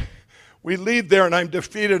where we leave there, and I'm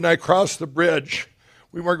defeated, and I cross the bridge.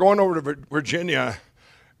 We were going over to Virginia,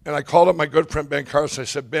 and I called up my good friend Ben Carson. I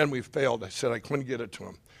said, Ben, we failed. I said I couldn't get it to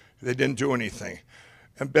him. They didn't do anything.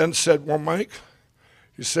 And Ben said, well, Mike,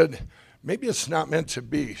 he said, maybe it's not meant to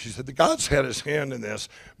be. She said, the God's had his hand in this.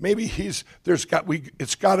 Maybe we got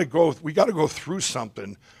to go through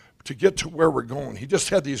something to get to where we're going. He just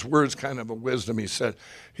had these words, kind of a wisdom. He says,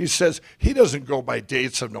 he doesn't go by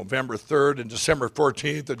dates of November 3rd and December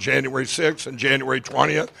 14th and January 6th and January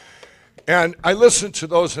 20th. And I listened to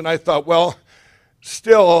those, and I thought, well,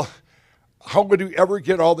 still, how would we ever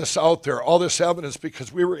get all this out there, all this evidence?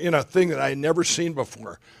 Because we were in a thing that I had never seen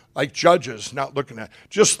before, like judges not looking at.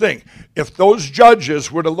 Just think, if those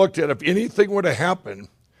judges would have looked at, if anything would have happened,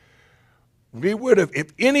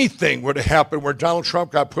 if anything would have happened where Donald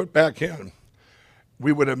Trump got put back in,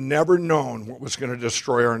 we would have never known what was going to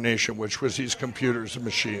destroy our nation, which was these computers and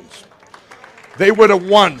machines. They would have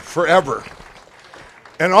won forever.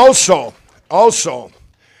 And also,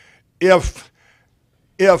 if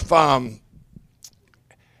and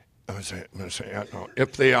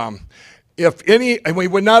we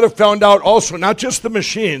would not have found out also, not just the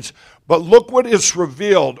machines, but look what is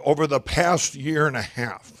revealed over the past year and a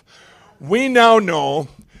half. We now know,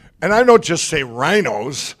 and I don't just say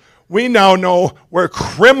rhinos, we now know where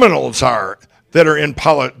criminals are that are in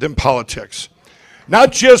politics.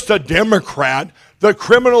 Not just a Democrat, the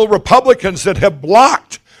criminal Republicans that have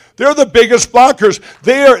blocked. They're the biggest blockers.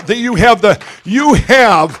 You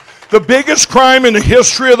have the biggest crime in the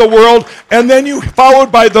history of the world, and then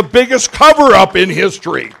followed by the biggest cover-up in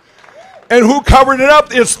history. And who covered it up?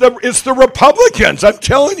 It's the Republicans. I'm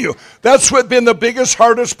telling you, that's what been the biggest,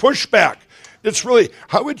 hardest pushback. It's really,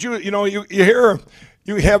 how would you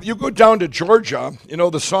You go down to Georgia, you know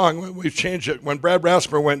the song, we've changed it. When Brad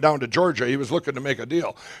Rasmussen went down to Georgia, he was looking to make a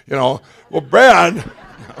deal, you know. Well, Brad,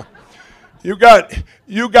 you got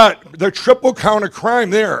the triple count of crime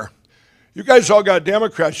there. You guys all got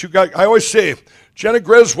Democrats. I always say, Jenna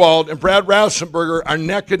Griswold and Brad Rasmussen are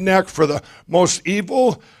neck and neck for the most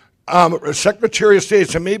evil Secretary of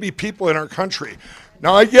States and maybe people in our country.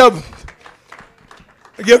 Now I give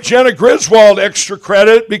Jenna Griswold extra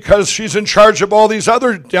credit because she's in charge of all these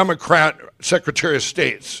other Democrat Secretary of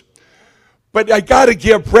States. But I got to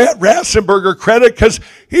give Brad Rasmussen credit because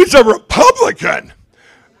he's a Republican.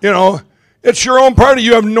 You know, it's your own party.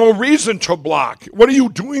 You have no reason to block. What are you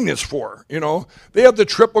doing this for? You know, they have the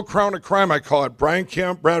triple crown of crime. I call it Brian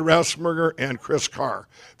Kemp, Brad Rasmussen, and Chris Carr.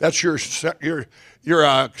 That's your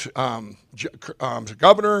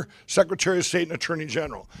governor, Secretary of State, and Attorney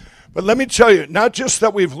General. But let me tell you, not just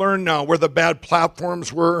that we've learned now where the bad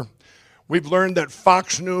platforms were, we've learned that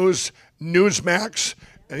Fox News, Newsmax,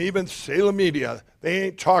 and even Salem Media, they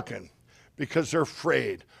ain't talking because they're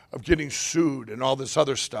afraid of getting sued and all this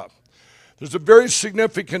other stuff. There's a very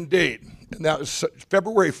significant date, and that was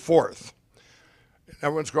February 4th. And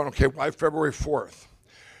everyone's going, okay, why February 4th?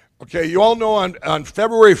 Okay, you all know on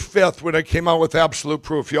February 5th when I came out with Absolute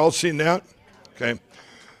Proof, you all seen that? Okay.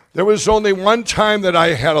 There was only one time that I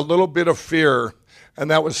had a little bit of fear,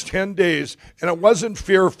 and that was 10 days. And it wasn't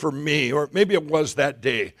fear for me, or maybe it was that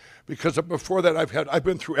day, because before that I've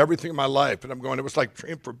been through everything in my life, and I'm going, it was like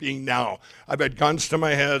training for being now. I've had guns to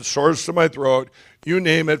my head, swords to my throat, you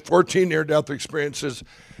name it, 14 near-death experiences.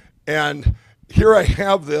 And here I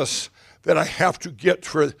have this that I have to get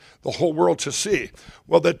for the whole world to see.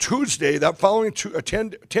 Well, the Tuesday, that following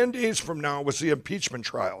 10 days from now was the impeachment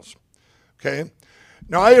trials, okay?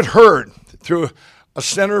 Now, I had heard through a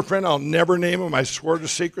senator friend, I'll never name him, I swore to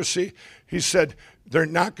secrecy, he said, they're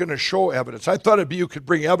not going to show evidence. I thought it'd be you could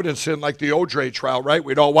bring evidence in like the OJ trial, right?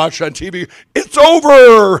 We'd all watch on TV. It's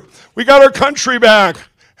over. We got our country back.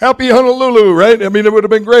 Happy Honolulu, right? I mean, it would have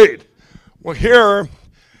been great. Well, here,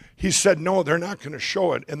 he said, no, they're not going to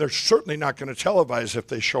show it, and they're certainly not going to televise if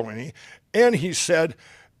they show any. And he said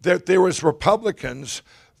that there was Republicans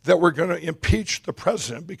that were going to impeach the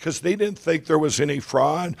president because they didn't think there was any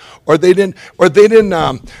fraud, they had been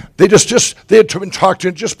talked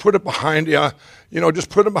to, just put it behind you, just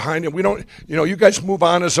put it behind you. We don't, you guys move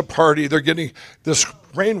on as a party. They're getting this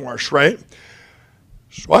brainwash, right?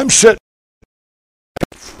 So I'm sitting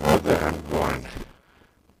for that, I'm going,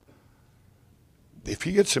 if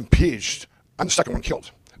he gets impeached, I'm the second one killed.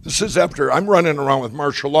 This is after, I'm running around with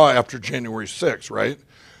martial law after January 6th, right?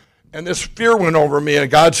 And this fear went over me, and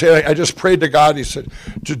God said, I just prayed to God, he said,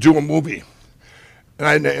 to do a movie.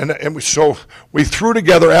 So we threw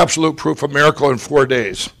together Absolute Proof, a Miracle in 4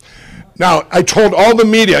 days. Now, I told all the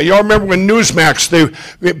media, you all remember when Newsmax,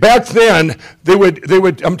 back then, they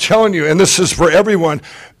would, I'm telling you, and this is for everyone,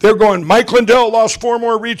 they're going, Mike Lindell lost 4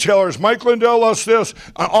 more retailers, Mike Lindell lost this.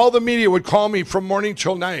 All the media would call me from morning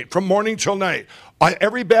till night.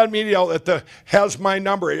 Every bad media outlet that has my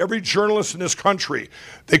number, every journalist in this country,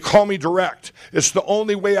 they call me direct. It's the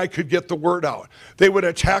only way I could get the word out. They would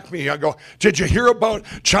attack me. I go, did you hear about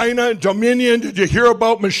China and Dominion? Did you hear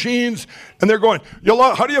about machines? And they're going,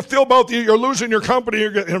 how do you feel about you're losing your company?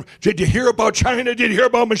 Did you hear about China? Did you hear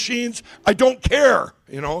about machines? I don't care,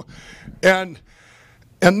 And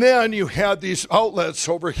then you had these outlets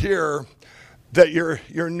over here that your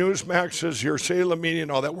Newsmaxes, your Salem Media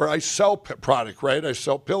and all that, where I sell product, right? I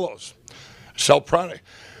sell pillows, sell product.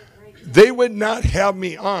 They would not have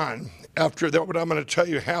me on after that, what I'm going to tell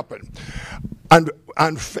you happened.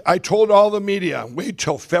 I told all the media, wait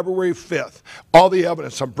till February 5th. All the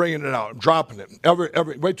evidence, I'm bringing it out. I'm dropping it.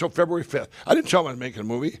 Wait till February 5th. I didn't tell them I'm making a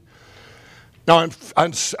movie. Now,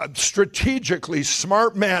 I'm strategically,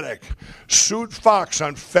 Smartmatic sued Fox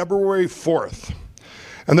on February 4th.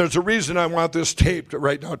 And there's a reason I want this taped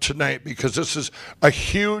right now tonight, because this is a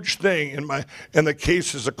huge thing in the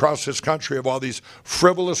cases across this country of all these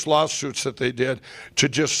frivolous lawsuits that they did to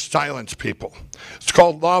just silence people. It's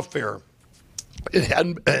called lawfare. It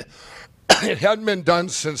hadn't been done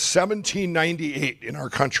since 1798 in our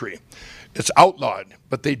country. It's outlawed,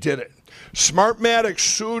 but they did it. Smartmatic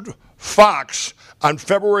sued Fox on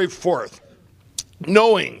February 4th,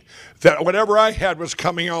 knowing that whatever I had was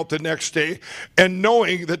coming out the next day, and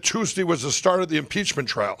knowing that Tuesday was the start of the impeachment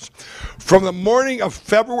trials. From the morning of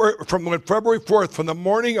February 4th, from the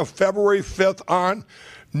morning of February 5th on,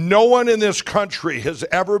 no one in this country has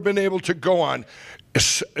ever been able to go on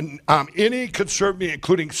any conservative media,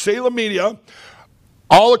 including Salem Media,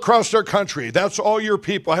 all across our country. That's all your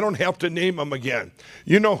people. I don't have to name them again.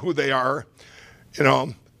 You know who they are,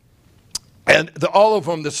 And all of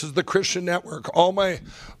them, this is the Christian Network, they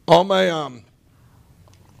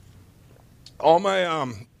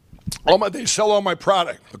sell all my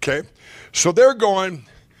product, okay? So they're going,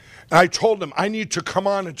 and I told them, I need to come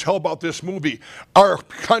on and tell about this movie. Our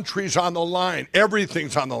country's on the line.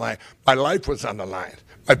 Everything's on the line. My life was on the line.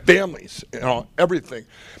 My family's, everything.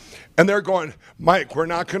 And they're going, Mike, we're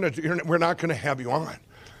not gonna have you on.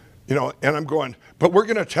 And I'm going, but we're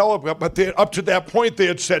going to tell them. But up to that point, they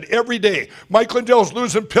had said every day, Mike Lindell's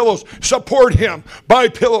losing pillows. Support him. Buy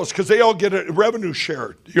pillows, because they all get a revenue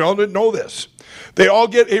share. You all didn't know this. They all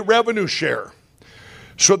get a revenue share.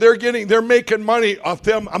 So they're making money off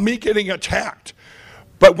me getting attacked.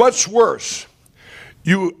 But what's worse?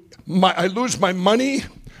 I lose my money,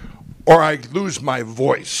 or I lose my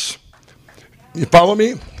voice. You follow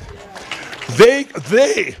me?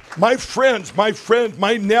 My friends,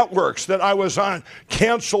 my networks that I was on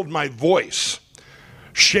canceled my voice.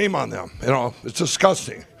 Shame on them. It's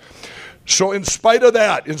disgusting. So in spite of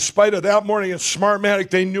that morning in Smartmatic,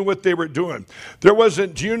 they knew what they were doing.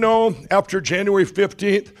 Do you know, after January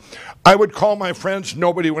 15th, I would call my friends,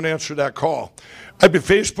 nobody would answer that call. I'd be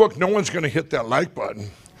Facebook, no one's going to hit that like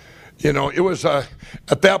button. It was at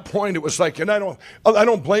that point. It was like, and I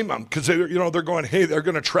don't blame them, because they're going, hey, they're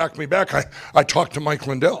going to track me back. I talked to Mike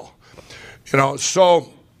Lindell,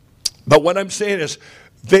 So, but what I'm saying is,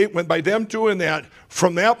 by them doing that,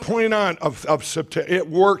 from that point on of September, it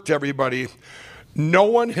worked. Everybody, no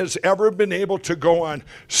one has ever been able to go on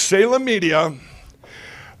Salem Media,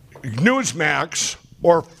 Newsmax,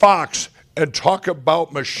 or Fox and talk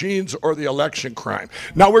about machines or the election crime.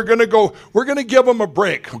 Now we're going to give them a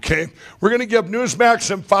break, okay? We're going to give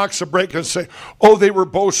Newsmax and Fox a break and say, oh, they were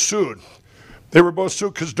both sued. They were both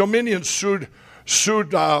sued because Dominion sued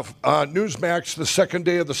Newsmax the second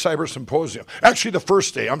day of the Cyber Symposium. Actually, the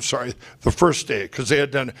first day, because they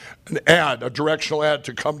had done a directional ad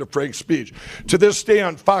to come to Frank's speech. To this day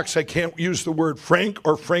on Fox, I can't use the word Frank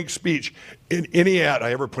or Frank speech in any ad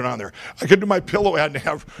I ever put on there. I could do my pillow ad and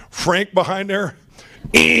have Frank behind there.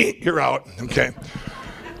 You're out, okay?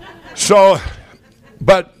 So,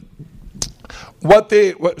 but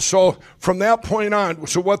so from that point on,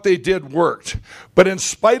 so what they did worked. But in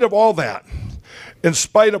spite of all that, and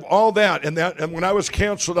when I was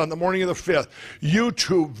canceled on the morning of the 5th,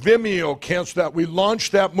 YouTube, Vimeo canceled that. We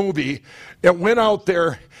launched that movie. It went out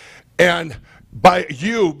there, and by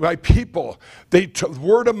people, they took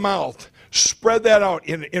word of mouth, spread that out.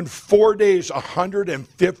 In 4 days,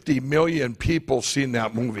 150 million people seen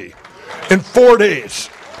that movie. In 4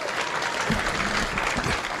 days.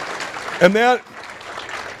 And that,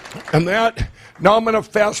 now I'm going to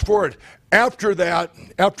fast forward. After that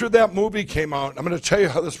movie came out, I'm going to tell you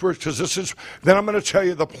how this works, because then I'm going to tell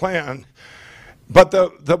you the plan. But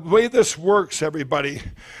the way this works, everybody,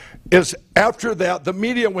 is after that, the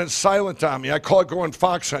media went silent on me. I call it going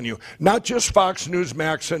Fox on you. Not just Fox,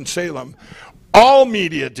 Newsmax, and Salem. All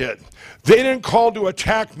media did. They didn't call to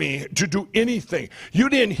attack me to do anything. You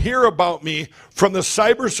didn't hear about me from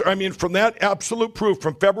from that absolute proof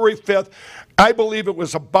from February 5th. I believe it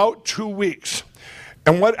was about 2 weeks.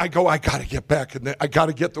 And I got to get back, and I got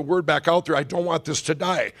to get the word back out there. I don't want this to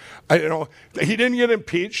die. He didn't get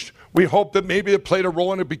impeached. We hope that maybe it played a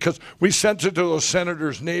role in it, because we sent it to those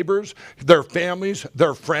senators' neighbors, their families,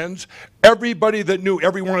 their friends, everybody that knew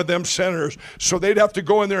every one of them senators. So they'd have to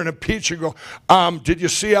go in there and impeach and go, did you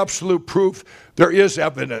see absolute proof? There is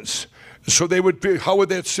evidence. So how would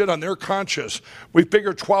that sit on their conscience? We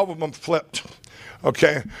figured 12 of them flipped.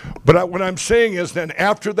 Okay, but what I'm saying is, then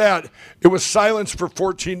after that, it was silence for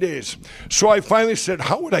 14 days. So I finally said,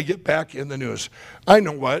 how would I get back in the news? I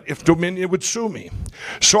know what, if Dominion would sue me.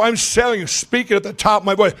 So I'm speaking at the top of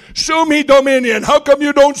my voice, sue me, Dominion, how come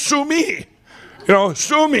you don't sue me?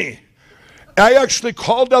 Sue me. I actually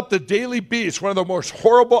called up the Daily Beast, one of the most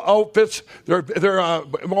horrible outfits. They're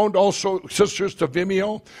owned also sisters to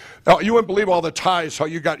Vimeo. You wouldn't believe all the ties, how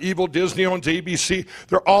you got Evil Disney owns ABC.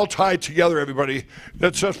 They're all tied together, everybody.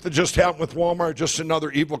 That's just happened with Walmart, just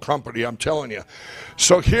another evil company, I'm telling you.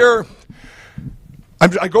 So here,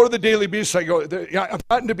 I go to the Daily Beast. I've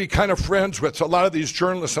gotten to be kind of friends with a lot of these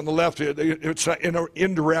journalists on the left. It's in an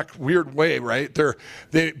indirect, weird way, right?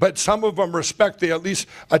 But some of them respect. They at least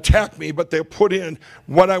attack me, but they'll put in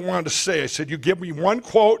what I wanted to say. I said, you give me one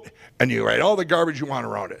quote, and you write all the garbage you want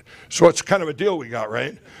around it. So it's kind of a deal we got,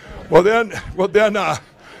 right? Well then,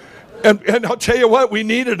 and I'll tell you what, we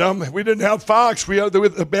needed them. We didn't have Fox. We had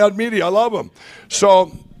the bad media. I love them.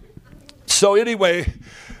 So anyway.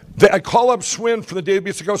 I call up Swin from the Daily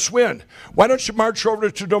Beast. I go, Swin, why don't you march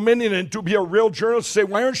over to Dominion and be a real journalist and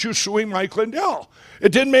say, why aren't you suing Mike Lindell?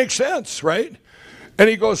 It didn't make sense, right? And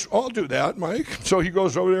he goes, I'll do that, Mike. So he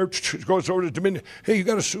goes over there, goes over to Dominion. Hey, you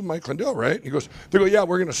got to sue Mike Lindell, right? He goes, they go, yeah,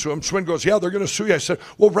 we're going to sue him. Swin goes, yeah, they're going to sue you. I said,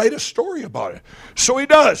 well, write a story about it. So he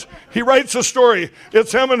does. He writes a story.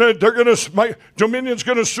 It's imminent. Dominion's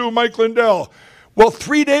going to sue Mike Lindell. Well,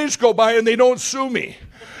 3 days go by and they don't sue me.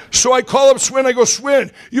 So I call up Swin. I go,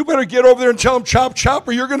 Swin, you better get over there and tell him chop, chop,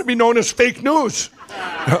 or you're going to be known as fake news.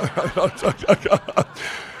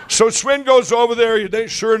 So Swin goes over there.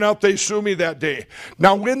 Sure enough, they sue me that day.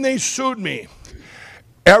 Now, when they sued me,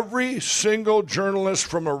 every single journalist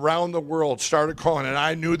from around the world started calling, and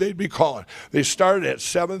I knew they'd be calling. They started at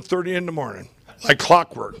 7:30 in the morning, like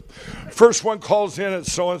clockwork. First one calls in at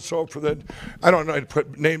so-and-so for the, I don't know, I'd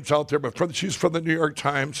put names out there, but she's from the New York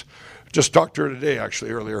Times. Just talked to her today,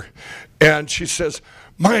 actually, earlier. And she says,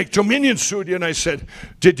 Mike, Dominion sued you. And I said,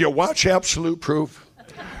 did you watch Absolute Proof?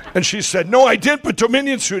 And she said, no, I didn't, but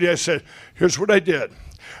Dominion sued you. I said, here's what I did.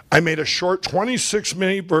 I made a short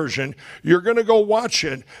 26-minute version. You're going to go watch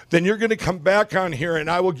it. Then you're going to come back on here,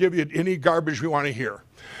 and I will give you any garbage you want to hear.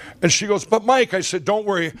 And she goes, but Mike, I said, don't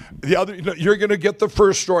worry. You're going to get the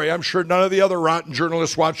first story. I'm sure none of the other rotten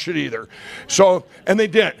journalists watched it either. So, and they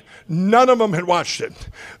did. None of them had watched it.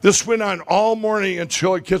 This went on all morning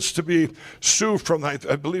until it gets to be Sue from, I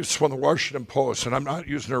believe it's from the Washington Post, and I'm not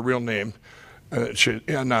using her real name.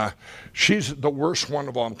 She's the worst one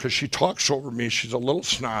of them because she talks over me. She's a little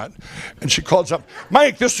snot, and she calls up,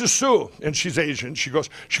 Mike, this is Sue, and she's Asian. She goes,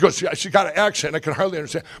 she's got an accent. I can hardly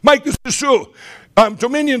understand. Mike, this is Sue.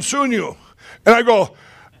 Dominion suing you, and I go,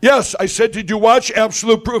 yes. I said, did you watch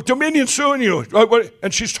Absolute Proof? Dominion suing you,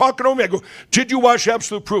 and she's talking over me. I go, did you watch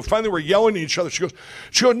Absolute Proof? Finally, we're yelling at each other. She goes,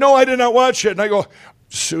 no, I did not watch it, and I go,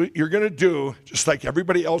 so you're going to do just like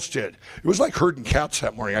everybody else did. It was like herding cats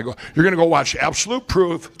that morning. I go, you're going to go watch Absolute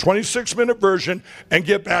Proof, 26-minute version, and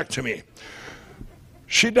get back to me.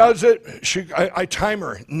 She does it. I time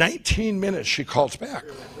her. 19 minutes, she calls back.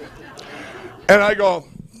 And I go,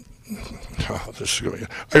 I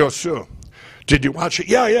go, Sue, did you watch it?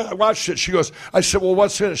 Yeah, I watched it. She goes, I said, well,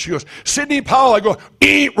 what's in it? She goes, Sidney Powell. I go,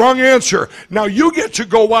 wrong answer. Now you get to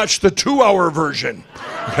go watch the 2-hour version.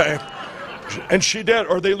 Okay? And she did,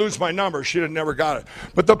 or they lose my number. She never got it.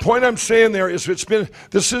 But the point I'm saying there is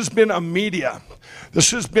this has been a media.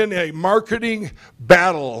 This has been a marketing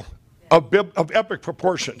battle of epic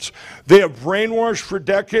proportions. They have brainwashed for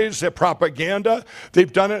decades. They're propaganda.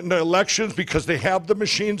 They've done it in the elections because they have the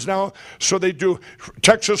machines now. So they do,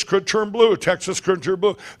 Texas could turn blue. Texas could turn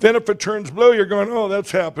blue. Then if it turns blue, you're going, oh,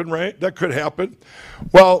 that's happened, right? That could happen.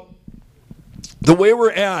 Well, the way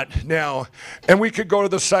we're at now, and we could go to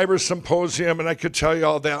the cyber symposium and I could tell you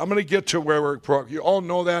all that. I'm going to get to where we're, you all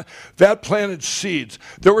know that. That planted seeds.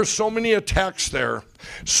 There were so many attacks there,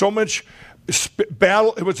 so much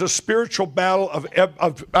battle. It was a spiritual battle of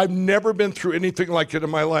I've never been through anything like it in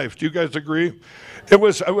my life. Do you guys agree?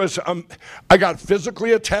 I got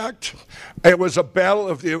physically attacked. It was a battle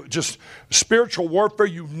of just spiritual warfare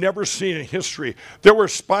you've never seen in history. There were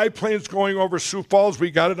spy planes going over Sioux Falls.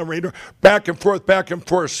 We got it on radar, back and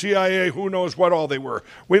forth. CIA, who knows what all they were.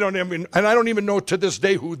 We don't even, and I don't even know to this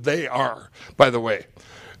day who they are, by the way.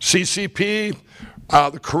 CCP,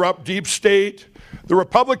 the corrupt deep state, the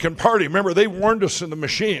Republican Party, remember, they warned us in the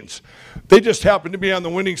machines. They just happen to be on the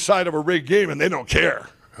winning side of a rigged game, and they don't care,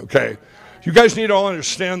 okay? You guys need to all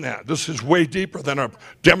understand that. This is way deeper than a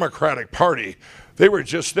Democratic Party. They were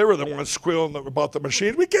the ones squealing about the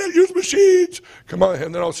machines. We can't use machines. Come on.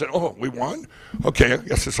 And then all of a sudden, oh, we won? Okay, I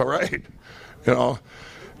guess it's all right. You know.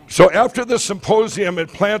 So after the symposium, it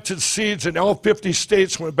planted seeds, and all 50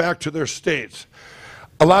 states went back to their states.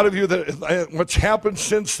 A lot of you, what's happened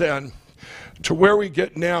since then to where we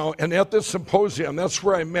get now, and at this symposium, that's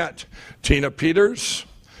where I met Tina Peters,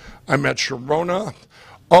 I met Sharona,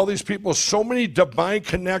 all these people, so many divine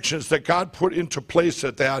connections that God put into place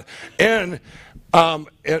at that. And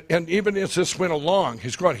even as this went along,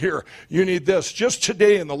 he's going, here, you need this. Just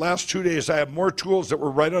today, in the last 2 days, I have more tools that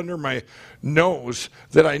were right under my nose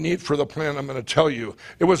that I need for the plan I'm going to tell you.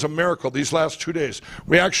 It was a miracle these last 2 days.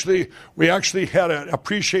 We actually had an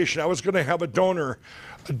appreciation. I was going to have a donor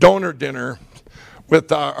dinner with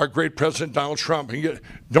our great President Donald Trump and get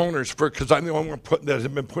donors because I'm the only one that has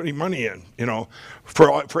been putting money in, you know,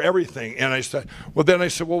 for everything. And I said, well,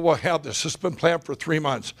 we'll have this. This has been planned for 3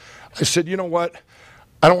 months. I said, you know what?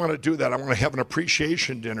 I don't want to do that. I want to have an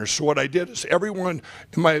appreciation dinner. So what I did is a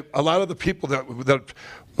lot of the people that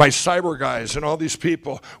my cyber guys and all these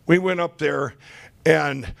people, we went up there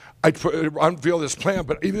and I unveiled this plan.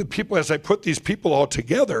 But even people, as I put these people all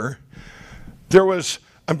together,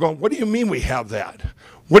 I'm going, what do you mean we have that?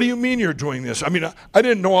 What do you mean you're doing this? I mean, I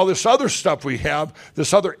didn't know all this other stuff we have,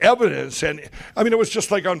 this other evidence. And I mean, it was just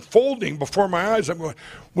like unfolding before my eyes. I'm going,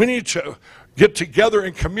 we need to get together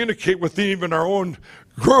and communicate with even our own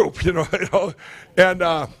group, you know.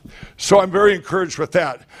 And so I'm very encouraged with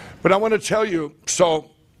that. But I want to tell you,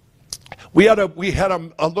 so we had a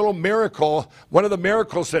little miracle. One of the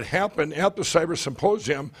miracles that happened at the Cyber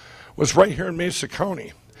Symposium was right here in Mesa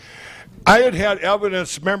County. I had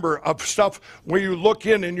evidence, remember, of stuff where you look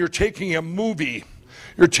in and you're taking a movie.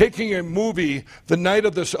 You're taking a movie the night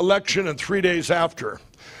of this election and 3 days after.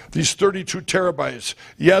 These 32 terabytes.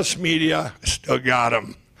 Yes, media, still got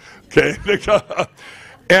them. Okay?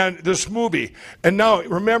 And this movie. And now,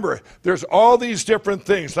 remember, there's all these different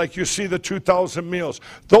things, like you see the 2,000 meals.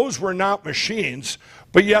 Those were not machines,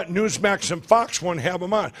 but yet Newsmax and Fox won't have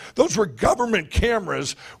them on. Those were government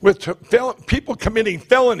cameras with people committing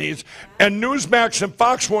felonies, and Newsmax and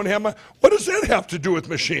Fox won't have them on. What does that have to do with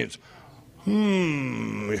machines?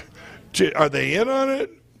 Are they in on it?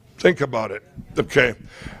 Think about it. Okay.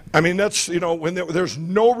 I mean, that's, you know, when there's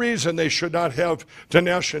no reason they should not have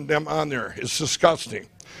Dinesh and them on there. It's disgusting.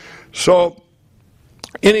 So,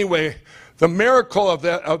 anyway, the miracle of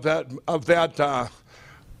that.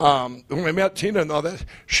 When I met Tina and all that,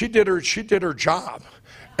 she did her job,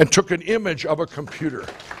 and took an image of a computer.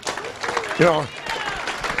 You know,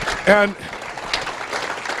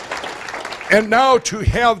 and now to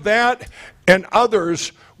have that and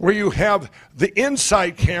others where you have the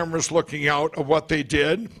inside cameras looking out of what they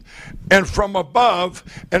did, and from above,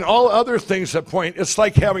 and all other things that point. It's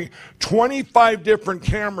like having 25 different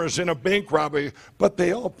cameras in a bank robbery, but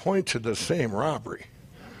they all point to the same robbery.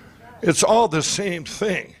 It's all the same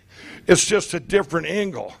thing. It's just a different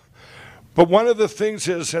angle. But one of the things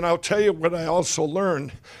is, and I'll tell you what I also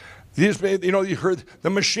learned, you heard the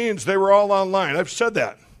machines, they were all online. I've said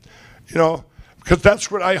that, you know, because that's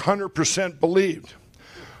what I 100% believed.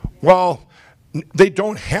 Well, they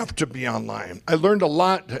don't have to be online. I learned a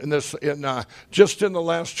lot in this, just in the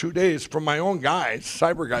last 2 days from my own guys,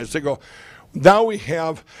 cyber guys. They go, now we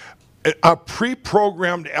have a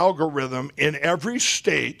pre-programmed algorithm in every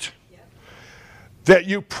state that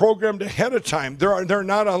you programmed ahead of time. They're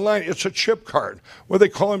not online. It's a chip card. What do they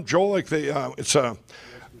call them, Joel? Like it's a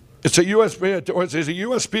USB. Or is it a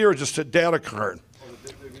USB or just a data card?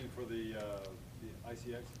 For the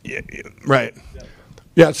ICX? Yeah, right.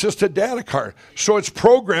 Yeah, it's just a data card. So it's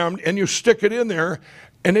programmed, and you stick it in there,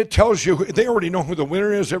 and it tells you, they already know who the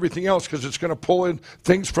winner is, everything else, because it's going to pull in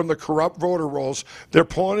things from the corrupt voter rolls. They're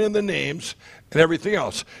pulling in the names and everything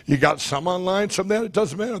else. You got some online, some that, it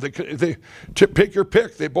doesn't matter. They pick your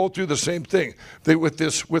pick. They both do the same thing with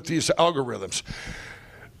these algorithms.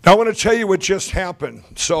 Now I want to tell you what just happened.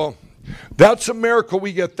 So that's a miracle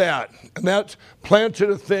we get that. And that planted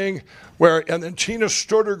a thing where, and then Tina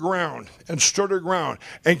stood her ground and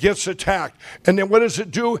gets attacked. And then what does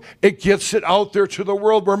it do? It gets it out there to the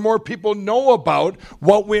world where more people know about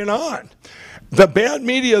what went on. The bad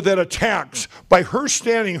media that attacks, by her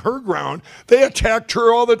standing her ground, they attacked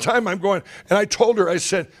her all the time. I'm going, and I told her, I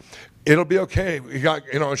said, it'll be okay.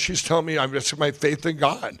 She's telling me I'm just my faith in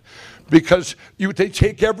God. Because they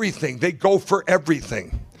take everything. They go for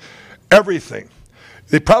everything. Everything.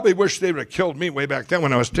 They probably wish they would have killed me way back then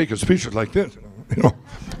when I was taking speeches like this, you know.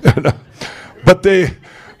 But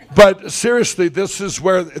seriously, this is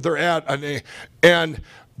where they're at.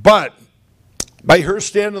 But by her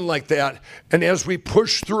standing like that, and as we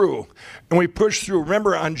push through,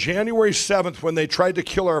 remember on January 7th when they tried to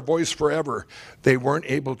kill our voice forever, they weren't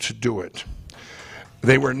able to do it.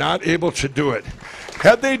 They were not able to do it.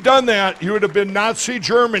 Had they done that, you would have been Nazi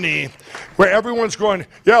Germany, where everyone's going,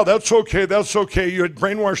 yeah, that's okay, that's okay. You had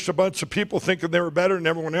brainwashed a bunch of people thinking they were better than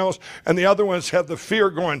everyone else, and the other ones had the fear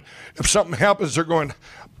going, if something happens, they're going,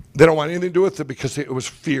 they don't want anything to do with it because it was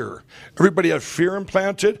fear. Everybody had fear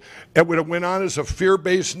implanted. It would have went on as a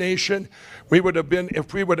fear-based nation. We would have been,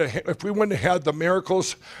 if we wouldn't have had the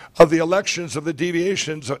miracles of the elections, of the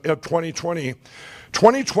deviations of 2020,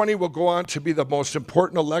 2020 will go on to be the most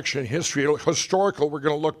important election in history. Historical, we're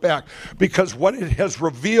going to look back because what it has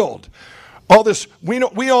revealed, all this,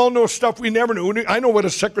 we all know stuff we never knew. I know what a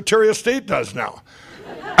Secretary of State does now.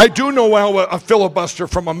 I do know how a filibuster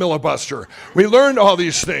from a millibuster. We learned all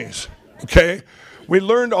these things, okay? We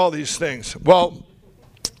learned all these things. Well,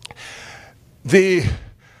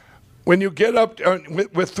 when you get up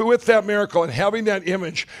with that miracle and having that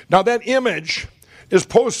image, now that image is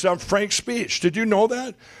posted on Frank's speech. Did you know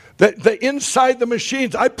that? The inside the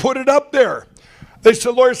machines, I put it up there. They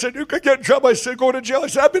said, lawyer said, you could get in trouble. I said, go to jail. I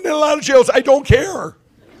said, I've been in a lot of jails. I don't care.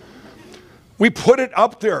 We put it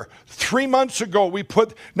up there. 3 months ago, we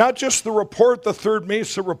put not just the report, the third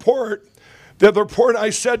Mesa report, the report.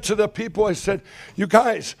 I said to the people, I said, you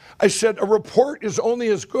guys, I said, a report is only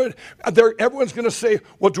as good. Everyone's going to say,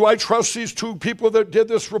 well, do I trust these two people that did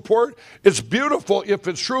this report? It's beautiful if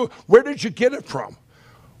it's true. Where did you get it from?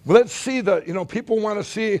 Well, let's see people want to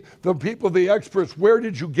see the people, the experts. Where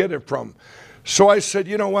did you get it from? So I said,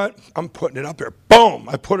 you know what? I'm putting it up there. Boom,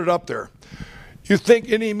 I put it up there. You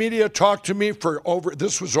think any media talked to me for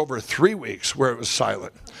this was over 3 weeks where it was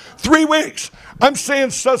silent. 3 weeks. I'm saying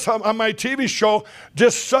stuff on my TV show,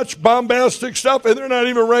 just such bombastic stuff, and they're not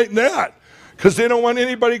even writing that because they don't want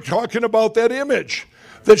anybody talking about that image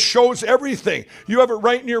that shows everything. You have it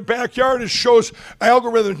right in your backyard. It shows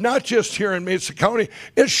algorithms, not just here in Mesa County.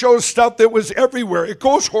 It shows stuff that was everywhere. It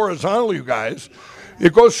goes horizontal, you guys.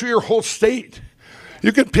 It goes through your whole state.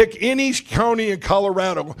 You can pick any county in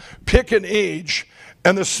Colorado, pick an age,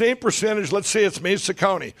 and the same percentage, let's say it's Mesa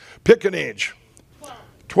County, pick an age.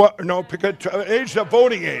 Pick an age, the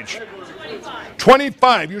voting age.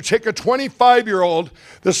 25. You take a 25-year-old,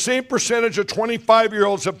 the same percentage of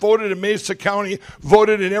 25-year-olds that voted in Mesa County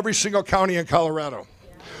voted in every single county in Colorado.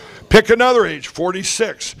 Pick another age,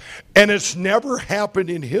 46. And it's never happened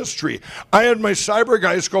in history. I had my cyber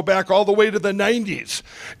guys go back all the way to the 90s.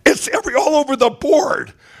 It's all over the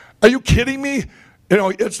board. Are you kidding me?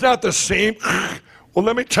 It's not the same. Well,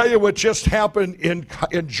 let me tell you what just happened in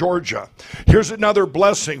Georgia. Here's another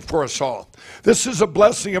blessing for us all. This is a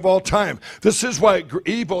blessing of all time. This is why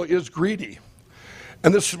evil is greedy.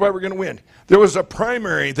 And this is why we're going to win. There was a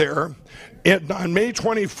primary there on May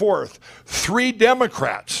 24th. 3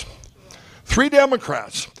 Democrats.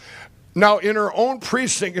 Now, in her own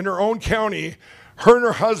precinct, in her own county, her and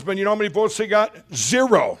her husband, you know how many votes they got?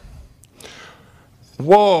 0.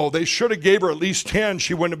 Whoa, they should have gave her at least 10.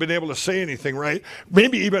 She wouldn't have been able to say anything, right?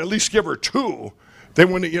 Maybe even at least give her 2. They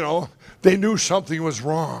wouldn't, they knew something was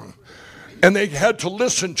wrong. And they had to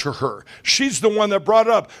listen to her. She's the one that brought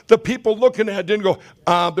it up. The people looking at it didn't go,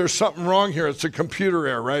 there's something wrong here. It's a computer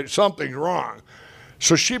error, right? Something's wrong.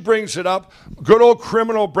 So she brings it up. Good old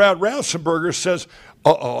criminal Brad Rassenberger says,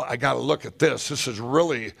 I got to look at this. This is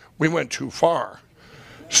really, we went too far.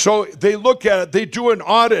 So they look at it. They do an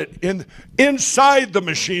audit inside the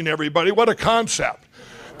machine, everybody. What a concept.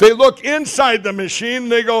 They look inside the machine,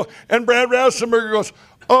 and they go, and Brad Rassenberger goes,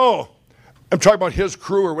 I'm talking about his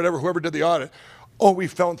crew or whatever, whoever did the audit. We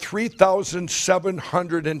found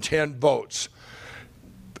 3,710 votes.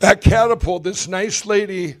 That catapulted this nice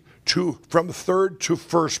lady from 3rd to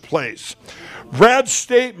 1st place. Brad's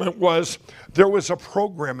statement was there was a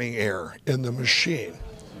programming error in the machine.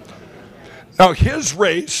 Now his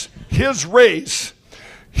race is he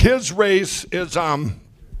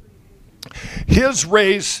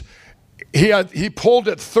polled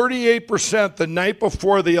at 38% the night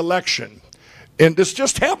before the election. And this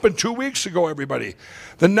just happened 2 weeks ago, everybody.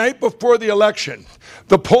 The night before the election,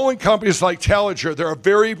 the polling companies like Tallager, they're a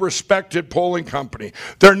very respected polling company.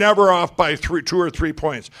 They're never off by 2 or 3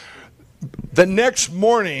 points. The next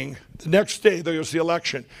morning, the next day, there was the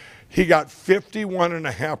election, he got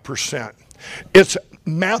 51.5%. It's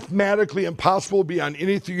mathematically impossible beyond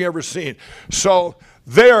anything you've ever seen. So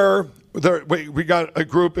we got a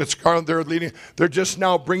group, they're leading, they're just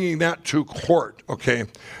now bringing that to court, okay?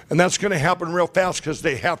 And that's going to happen real fast because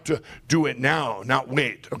they have to do it now, not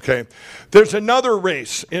wait, okay? There's another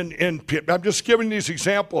race I'm just giving these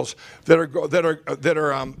examples they're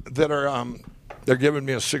giving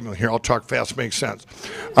me a signal here. I'll talk fast, makes sense.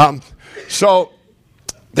 So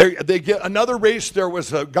they get another race. There was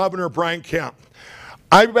Governor Brian Kemp.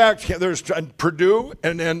 There's Purdue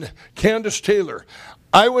and then Candace Taylor.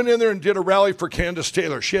 I went in there and did a rally for Candace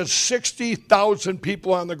Taylor. She has 60,000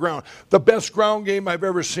 people on the ground, the best ground game I've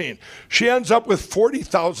ever seen. She ends up with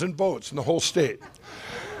 40,000 votes in the whole state.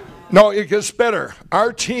 No, it gets better.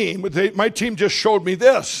 Our team, my team just showed me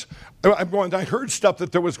this. I heard stuff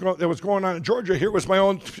that was going on in Georgia. Here was my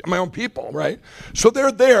own people, right? So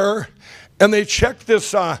they're there. And they check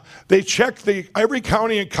this. They check every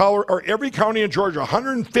county in Colorado or every county in Georgia,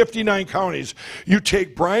 159 counties. You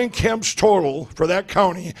take Brian Kemp's total for that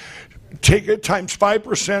county, take it times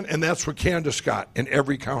 5%, and that's what Candace got in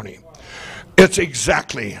every county. It's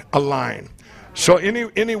exactly a line. So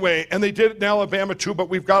anyway, and they did it in Alabama too, but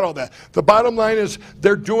we've got all that. The bottom line is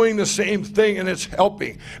they're doing the same thing, and it's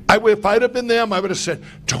helping. If I'd have been them, I would have said,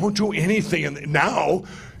 "Don't do anything." And now,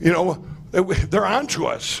 they're on to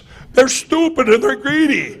us. They're stupid and they're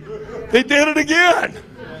greedy. They did it again.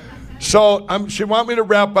 So she want me to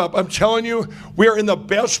wrap up. I'm telling you, we are in the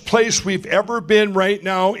best place we've ever been right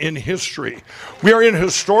now in history. We are in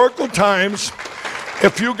historical times.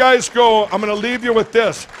 If you guys go, I'm going to leave you with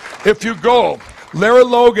this. If you go, Larry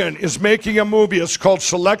Logan is making a movie. It's called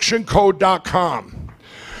SelectionCode.com.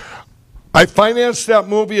 I financed that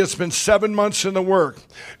movie. It's been 7 months in the work.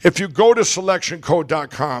 If you go to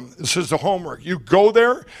SelectionCode.com, this is the homework. You go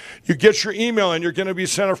there, you get your email, and you're going to be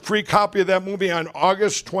sent a free copy of that movie on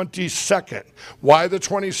August 22nd. Why the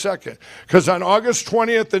 22nd? Because on August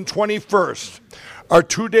 20th and 21st are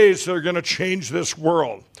 2 days that are going to change this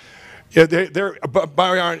world. Yeah, they're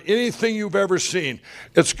beyond anything you've ever seen.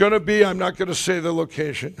 It's going to be, I'm not going to say the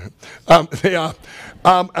location. And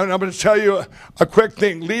I'm going to tell you a quick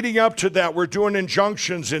thing. Leading up to that, we're doing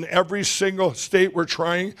injunctions in every single state we're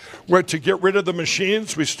trying to get rid of the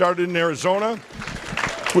machines. We started in Arizona.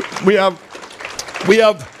 We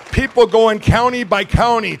have people going county by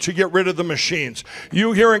county to get rid of the machines.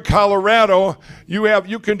 You here in Colorado,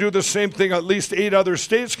 you can do the same thing at least 8 other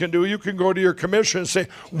states can do. You can go to your commission and say,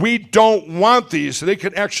 we don't want these. They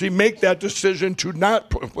can actually make that decision to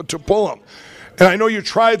pull them. And I know you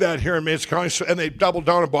tried that here in Mesa County, and they doubled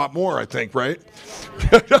down and bought more, I think, right?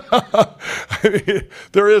 I mean,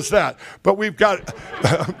 there is that. But we've got...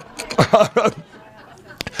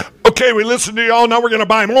 Okay, we listened to you all, now we're going to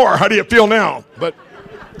buy more. How do you feel now? But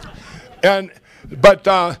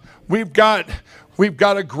we've got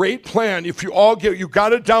a great plan. If you all you got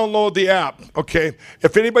to download the app, okay?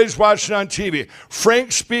 If anybody's watching on TV,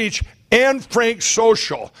 Frank Speech and Frank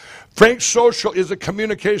Social. Frank Social is a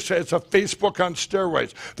communication, it's a Facebook on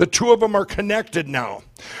steroids. The two of them are connected now.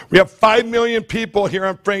 We have 5 million people here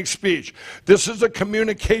on Frank Speech. This is a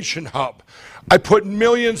communication hub. I put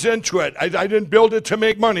millions into it. I didn't build it to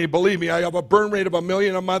make money. Believe me, I have a burn rate of $1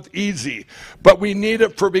 million a month easy. But we need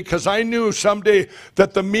it because I knew someday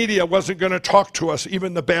that the media wasn't going to talk to us,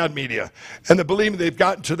 even the bad media. And believe me, they've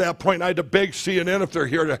gotten to that point. I had to beg CNN if they're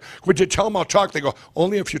here would you tell them I'll talk? They go,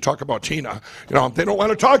 only if you talk about Tina. You know, they don't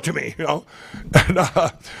want to talk to me, you know. And,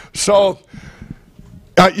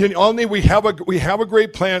 we have a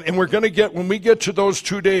great plan, and we're going to get, when we get to those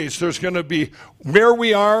 2 days, there's going to be where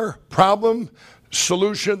we are, problem,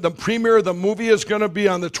 solution. The premiere of the movie is going to be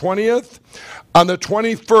on the 20th. On the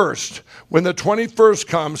 21st, when the 21st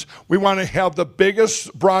comes, we want to have the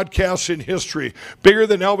biggest broadcast in history, bigger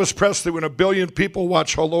than Elvis Presley when 1 billion people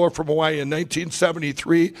watched Aloha from Hawaii in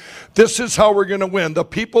 1973. This is how we're going to win. The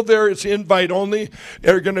people there, it's invite only.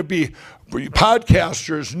 They're going to be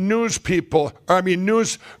podcasters, news people,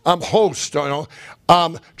 news hosts,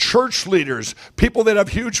 church leaders, people that have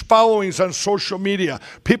huge followings on social media,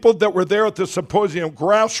 people that were there at the symposium,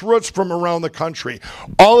 grassroots from around the country.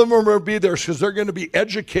 All of them will be there because they're going to be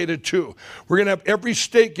educated too. We're going to have every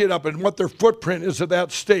state get up and what their footprint is of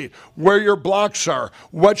that state, where your blocks are,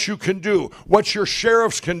 what you can do, what your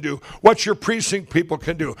sheriffs can do, what your precinct people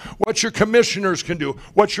can do, what your commissioners can do,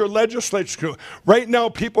 what your legislators can do. Right now,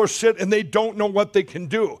 people are sitting and they don't know what they can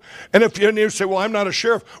do. And if you say, well, I'm not a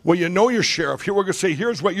sheriff. Well, you know your sheriff. Here we're going to say,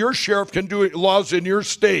 here's what your sheriff can do, laws in your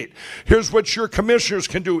state. Here's what your commissioners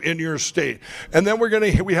can do in your state. And then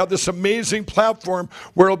we have this amazing platform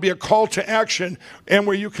where it'll be a call to action and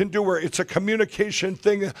where you can do where it's a communication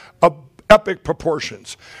thing of epic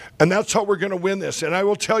proportions. And that's how we're going to win this. And I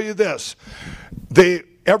will tell you this,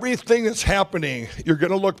 everything that's happening, you're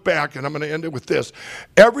going to look back, and I'm going to end it with this.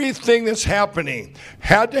 Everything that's happening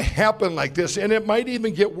had to happen like this, and it might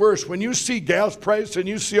even get worse. When you see gas price and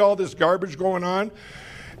you see all this garbage going on,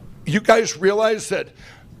 you guys realize that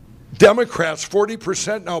Democrats,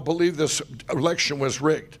 40% now believe this election was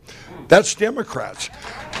rigged. That's Democrats.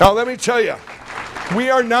 Now, let me tell you, we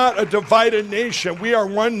are not a divided nation. We are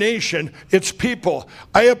one nation. It's people.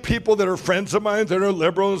 I have people that are friends of mine that are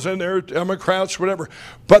liberals and they're Democrats, whatever,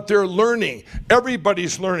 but they're learning.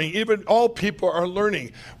 Everybody's learning. Even all people are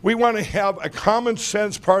learning. We want to have a common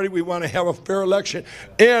sense party. We want to have a fair election.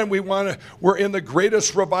 And we're in the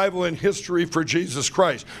greatest revival in history for Jesus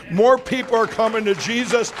Christ. More people are coming to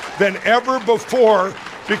Jesus than ever before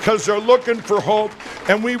because they're looking for hope.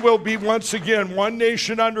 And we will be, once again, one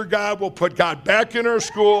nation under God. We'll put God back in our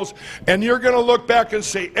schools. And you're going to look back and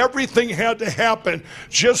say everything had to happen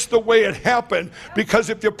just the way it happened. Because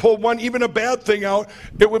if you pull even a bad thing out,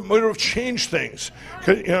 it would have changed things.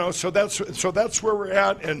 So that's where we're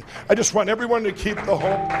at. And I just want everyone to keep the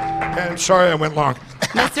hope. And sorry I went long.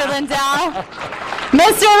 Mr. Lindell?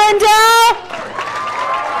 Mr. Lindell?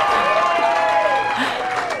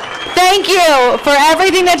 Thank you for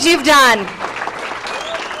everything that you've done.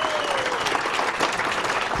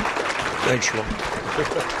 Thanks, Ron.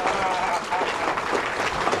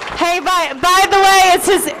 Hey, by the way,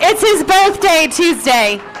 it's his birthday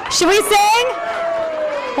Tuesday. Should we sing?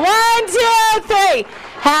 1, 2, 3.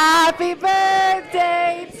 Happy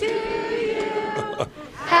birthday to you.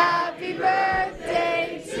 Happy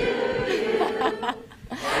birthday to you.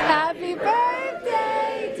 Happy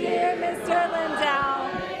birthday, dear Mr. Lindell.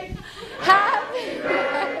 Happy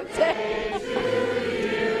birthday to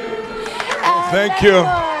you. Thank you.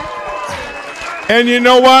 And you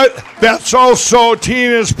know what? That's also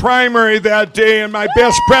Tina's primary that day, and my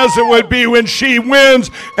best present would be when she wins,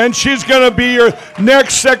 and she's going to be your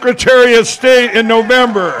next Secretary of State in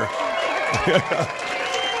November.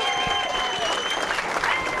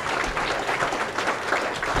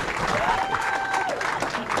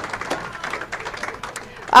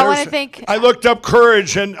 I want to thank... I looked up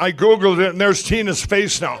courage, and I Googled it, and there's Tina's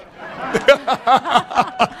face now.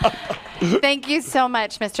 Thank you so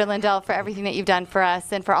much, Mr. Lindell, for everything that you've done for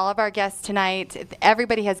us and for all of our guests tonight.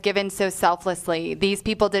 Everybody has given so selflessly. These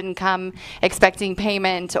people didn't come expecting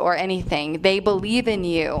payment or anything. They believe in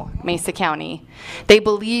you, Mesa County. They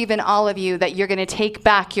believe in all of you that you're going to take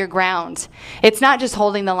back your ground. It's not just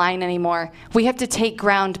holding the line anymore. We have to take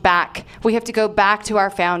ground back. We have to go back to our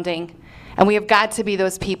founding. And we have got to be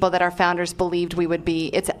those people that our founders believed we would be.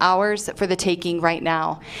 It's ours for the taking right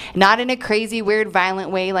now. Not in a crazy, weird,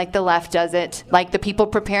 violent way like the left does it, like the people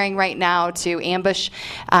preparing right now to ambush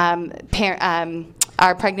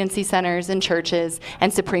our pregnancy centers and churches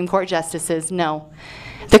and Supreme Court justices. No.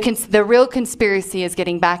 The real conspiracy is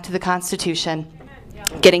getting back to the Constitution,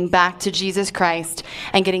 getting back to Jesus Christ,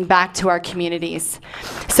 and getting back to our communities.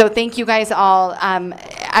 So thank you guys all.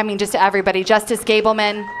 Just everybody. Justice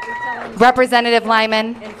Gableman, Representative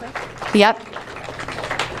Lyman, yep,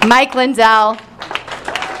 Mike Lindell,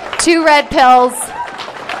 2 red pills,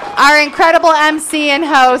 our incredible MC and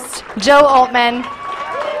host, Joe Oltmann,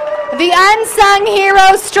 the unsung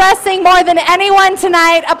hero stressing more than anyone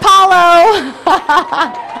tonight, Apollo.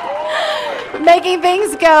 Making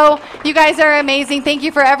things go. You guys are amazing. Thank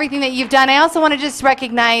you for everything that you've done. I also want to just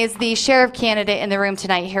recognize the sheriff candidate in the room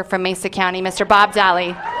tonight here from Mesa County, Mr. Bob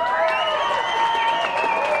Daly.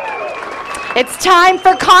 It's time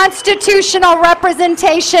for constitutional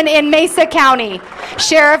representation in Mesa County.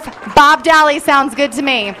 Sheriff Bob Daly sounds good to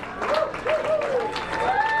me.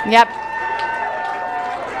 Yep.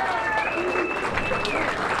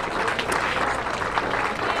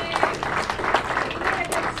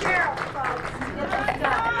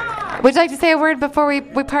 Would you like to say a word before we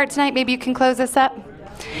part tonight? Maybe you can close us up.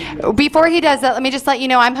 Before he does that, let me just let you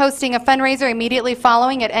know I'm hosting a fundraiser immediately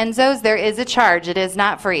following at Enzo's. There is a charge. It is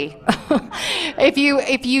not free. If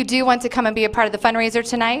you do want to come and be a part of the fundraiser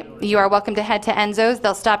tonight, you are welcome to head to Enzo's.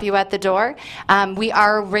 They'll stop you at the door. We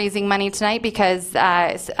are raising money tonight because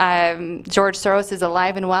George Soros is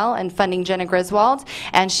alive and well and funding Jenna Griswold,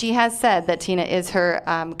 and she has said that Tina is her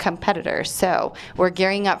competitor. So we're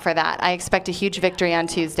gearing up for that. I expect a huge victory on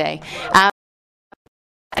Tuesday.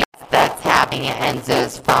 That's happening at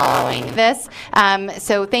Enzo's following this.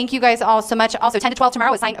 So thank you guys all so much. Also, 10 to 12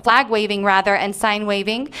 tomorrow is flag waving and sign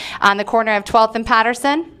waving on the corner of 12th and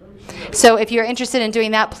Patterson. So if you're interested in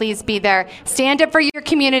doing that, please be there. Stand up for your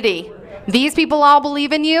community. These people all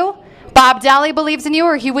believe in you. Bob Daly believes in you,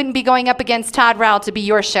 or he wouldn't be going up against Todd Rowell to be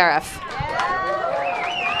your sheriff.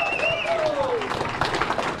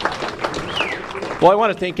 Well, I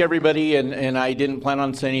want to thank everybody, and I didn't plan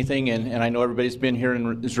on saying anything, and I know everybody's been here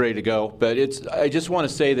and is ready to go, but I just want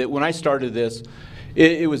to say that when I started this,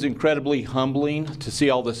 it was incredibly humbling to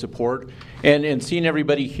see all the support, and seeing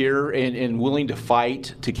everybody here and willing to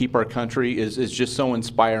fight to keep our country is just so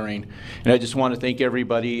inspiring. And I just want to thank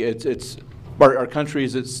everybody. It's our country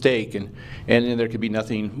is at stake, and there could be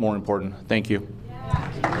nothing more important. Thank you.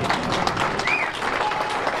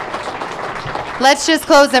 Let's just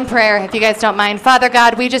close in prayer, if you guys don't mind. Father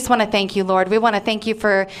God, we just want to thank you, Lord. We want to thank you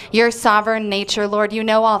for your sovereign nature, Lord. You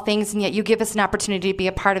know all things, and yet you give us an opportunity to be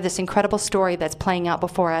a part of this incredible story that's playing out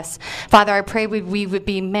before us. Father, I pray we would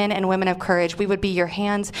be men and women of courage. We would be your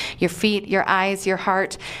hands, your feet, your eyes, your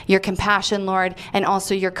heart, your compassion, Lord, and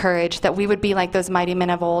also your courage, that we would be like those mighty men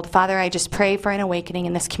of old. Father, I just pray for an awakening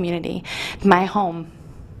in this community, my home.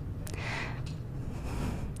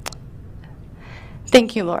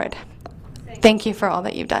 Thank you, Lord. Thank you for all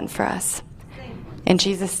that you've done for us. In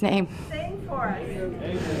Jesus' name. Sing for us. Do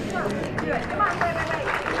it. Come on, wait.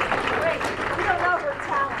 You don't know her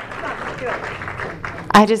talent. Come on, do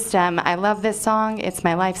it. I love this song. It's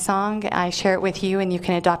my life song. I share it with you, and you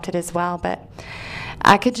can adopt it as well. But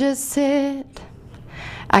I could just sit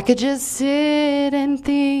and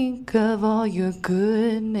think of all your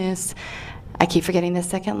goodness. I keep forgetting the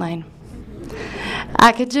second line.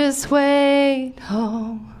 I could just wait,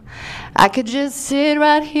 I could just sit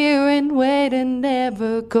right here and wait and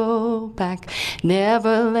never go back,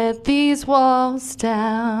 never let these walls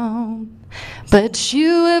down. But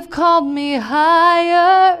you have called me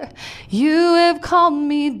higher, you have called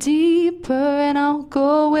me deeper, and I'll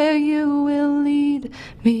go where you will lead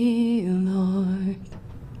me, Lord.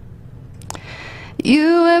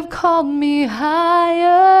 You have called me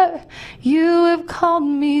higher, you have called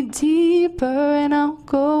me deeper, and I'll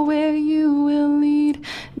go where you will lead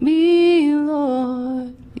me,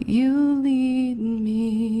 Lord. You lead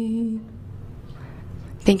me.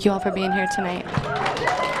 Thank you all for being here tonight.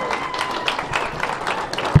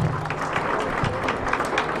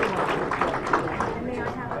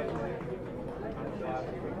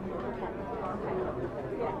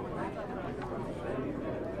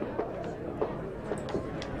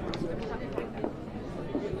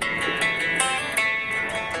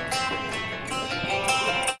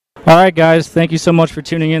 All right, guys, thank you so much for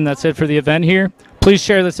tuning in. That's it for the event here. Please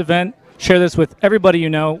share this event. Share this with everybody you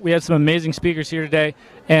know. We had some amazing speakers here today.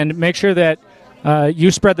 And make sure that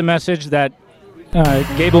you spread the message that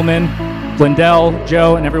Gableman, Lindell,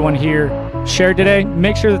 Joe, and everyone here shared today.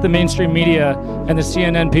 Make sure that the mainstream media and the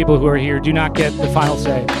CNN people who are here do not get the final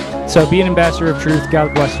say. So be an ambassador of truth.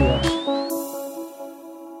 God bless you all.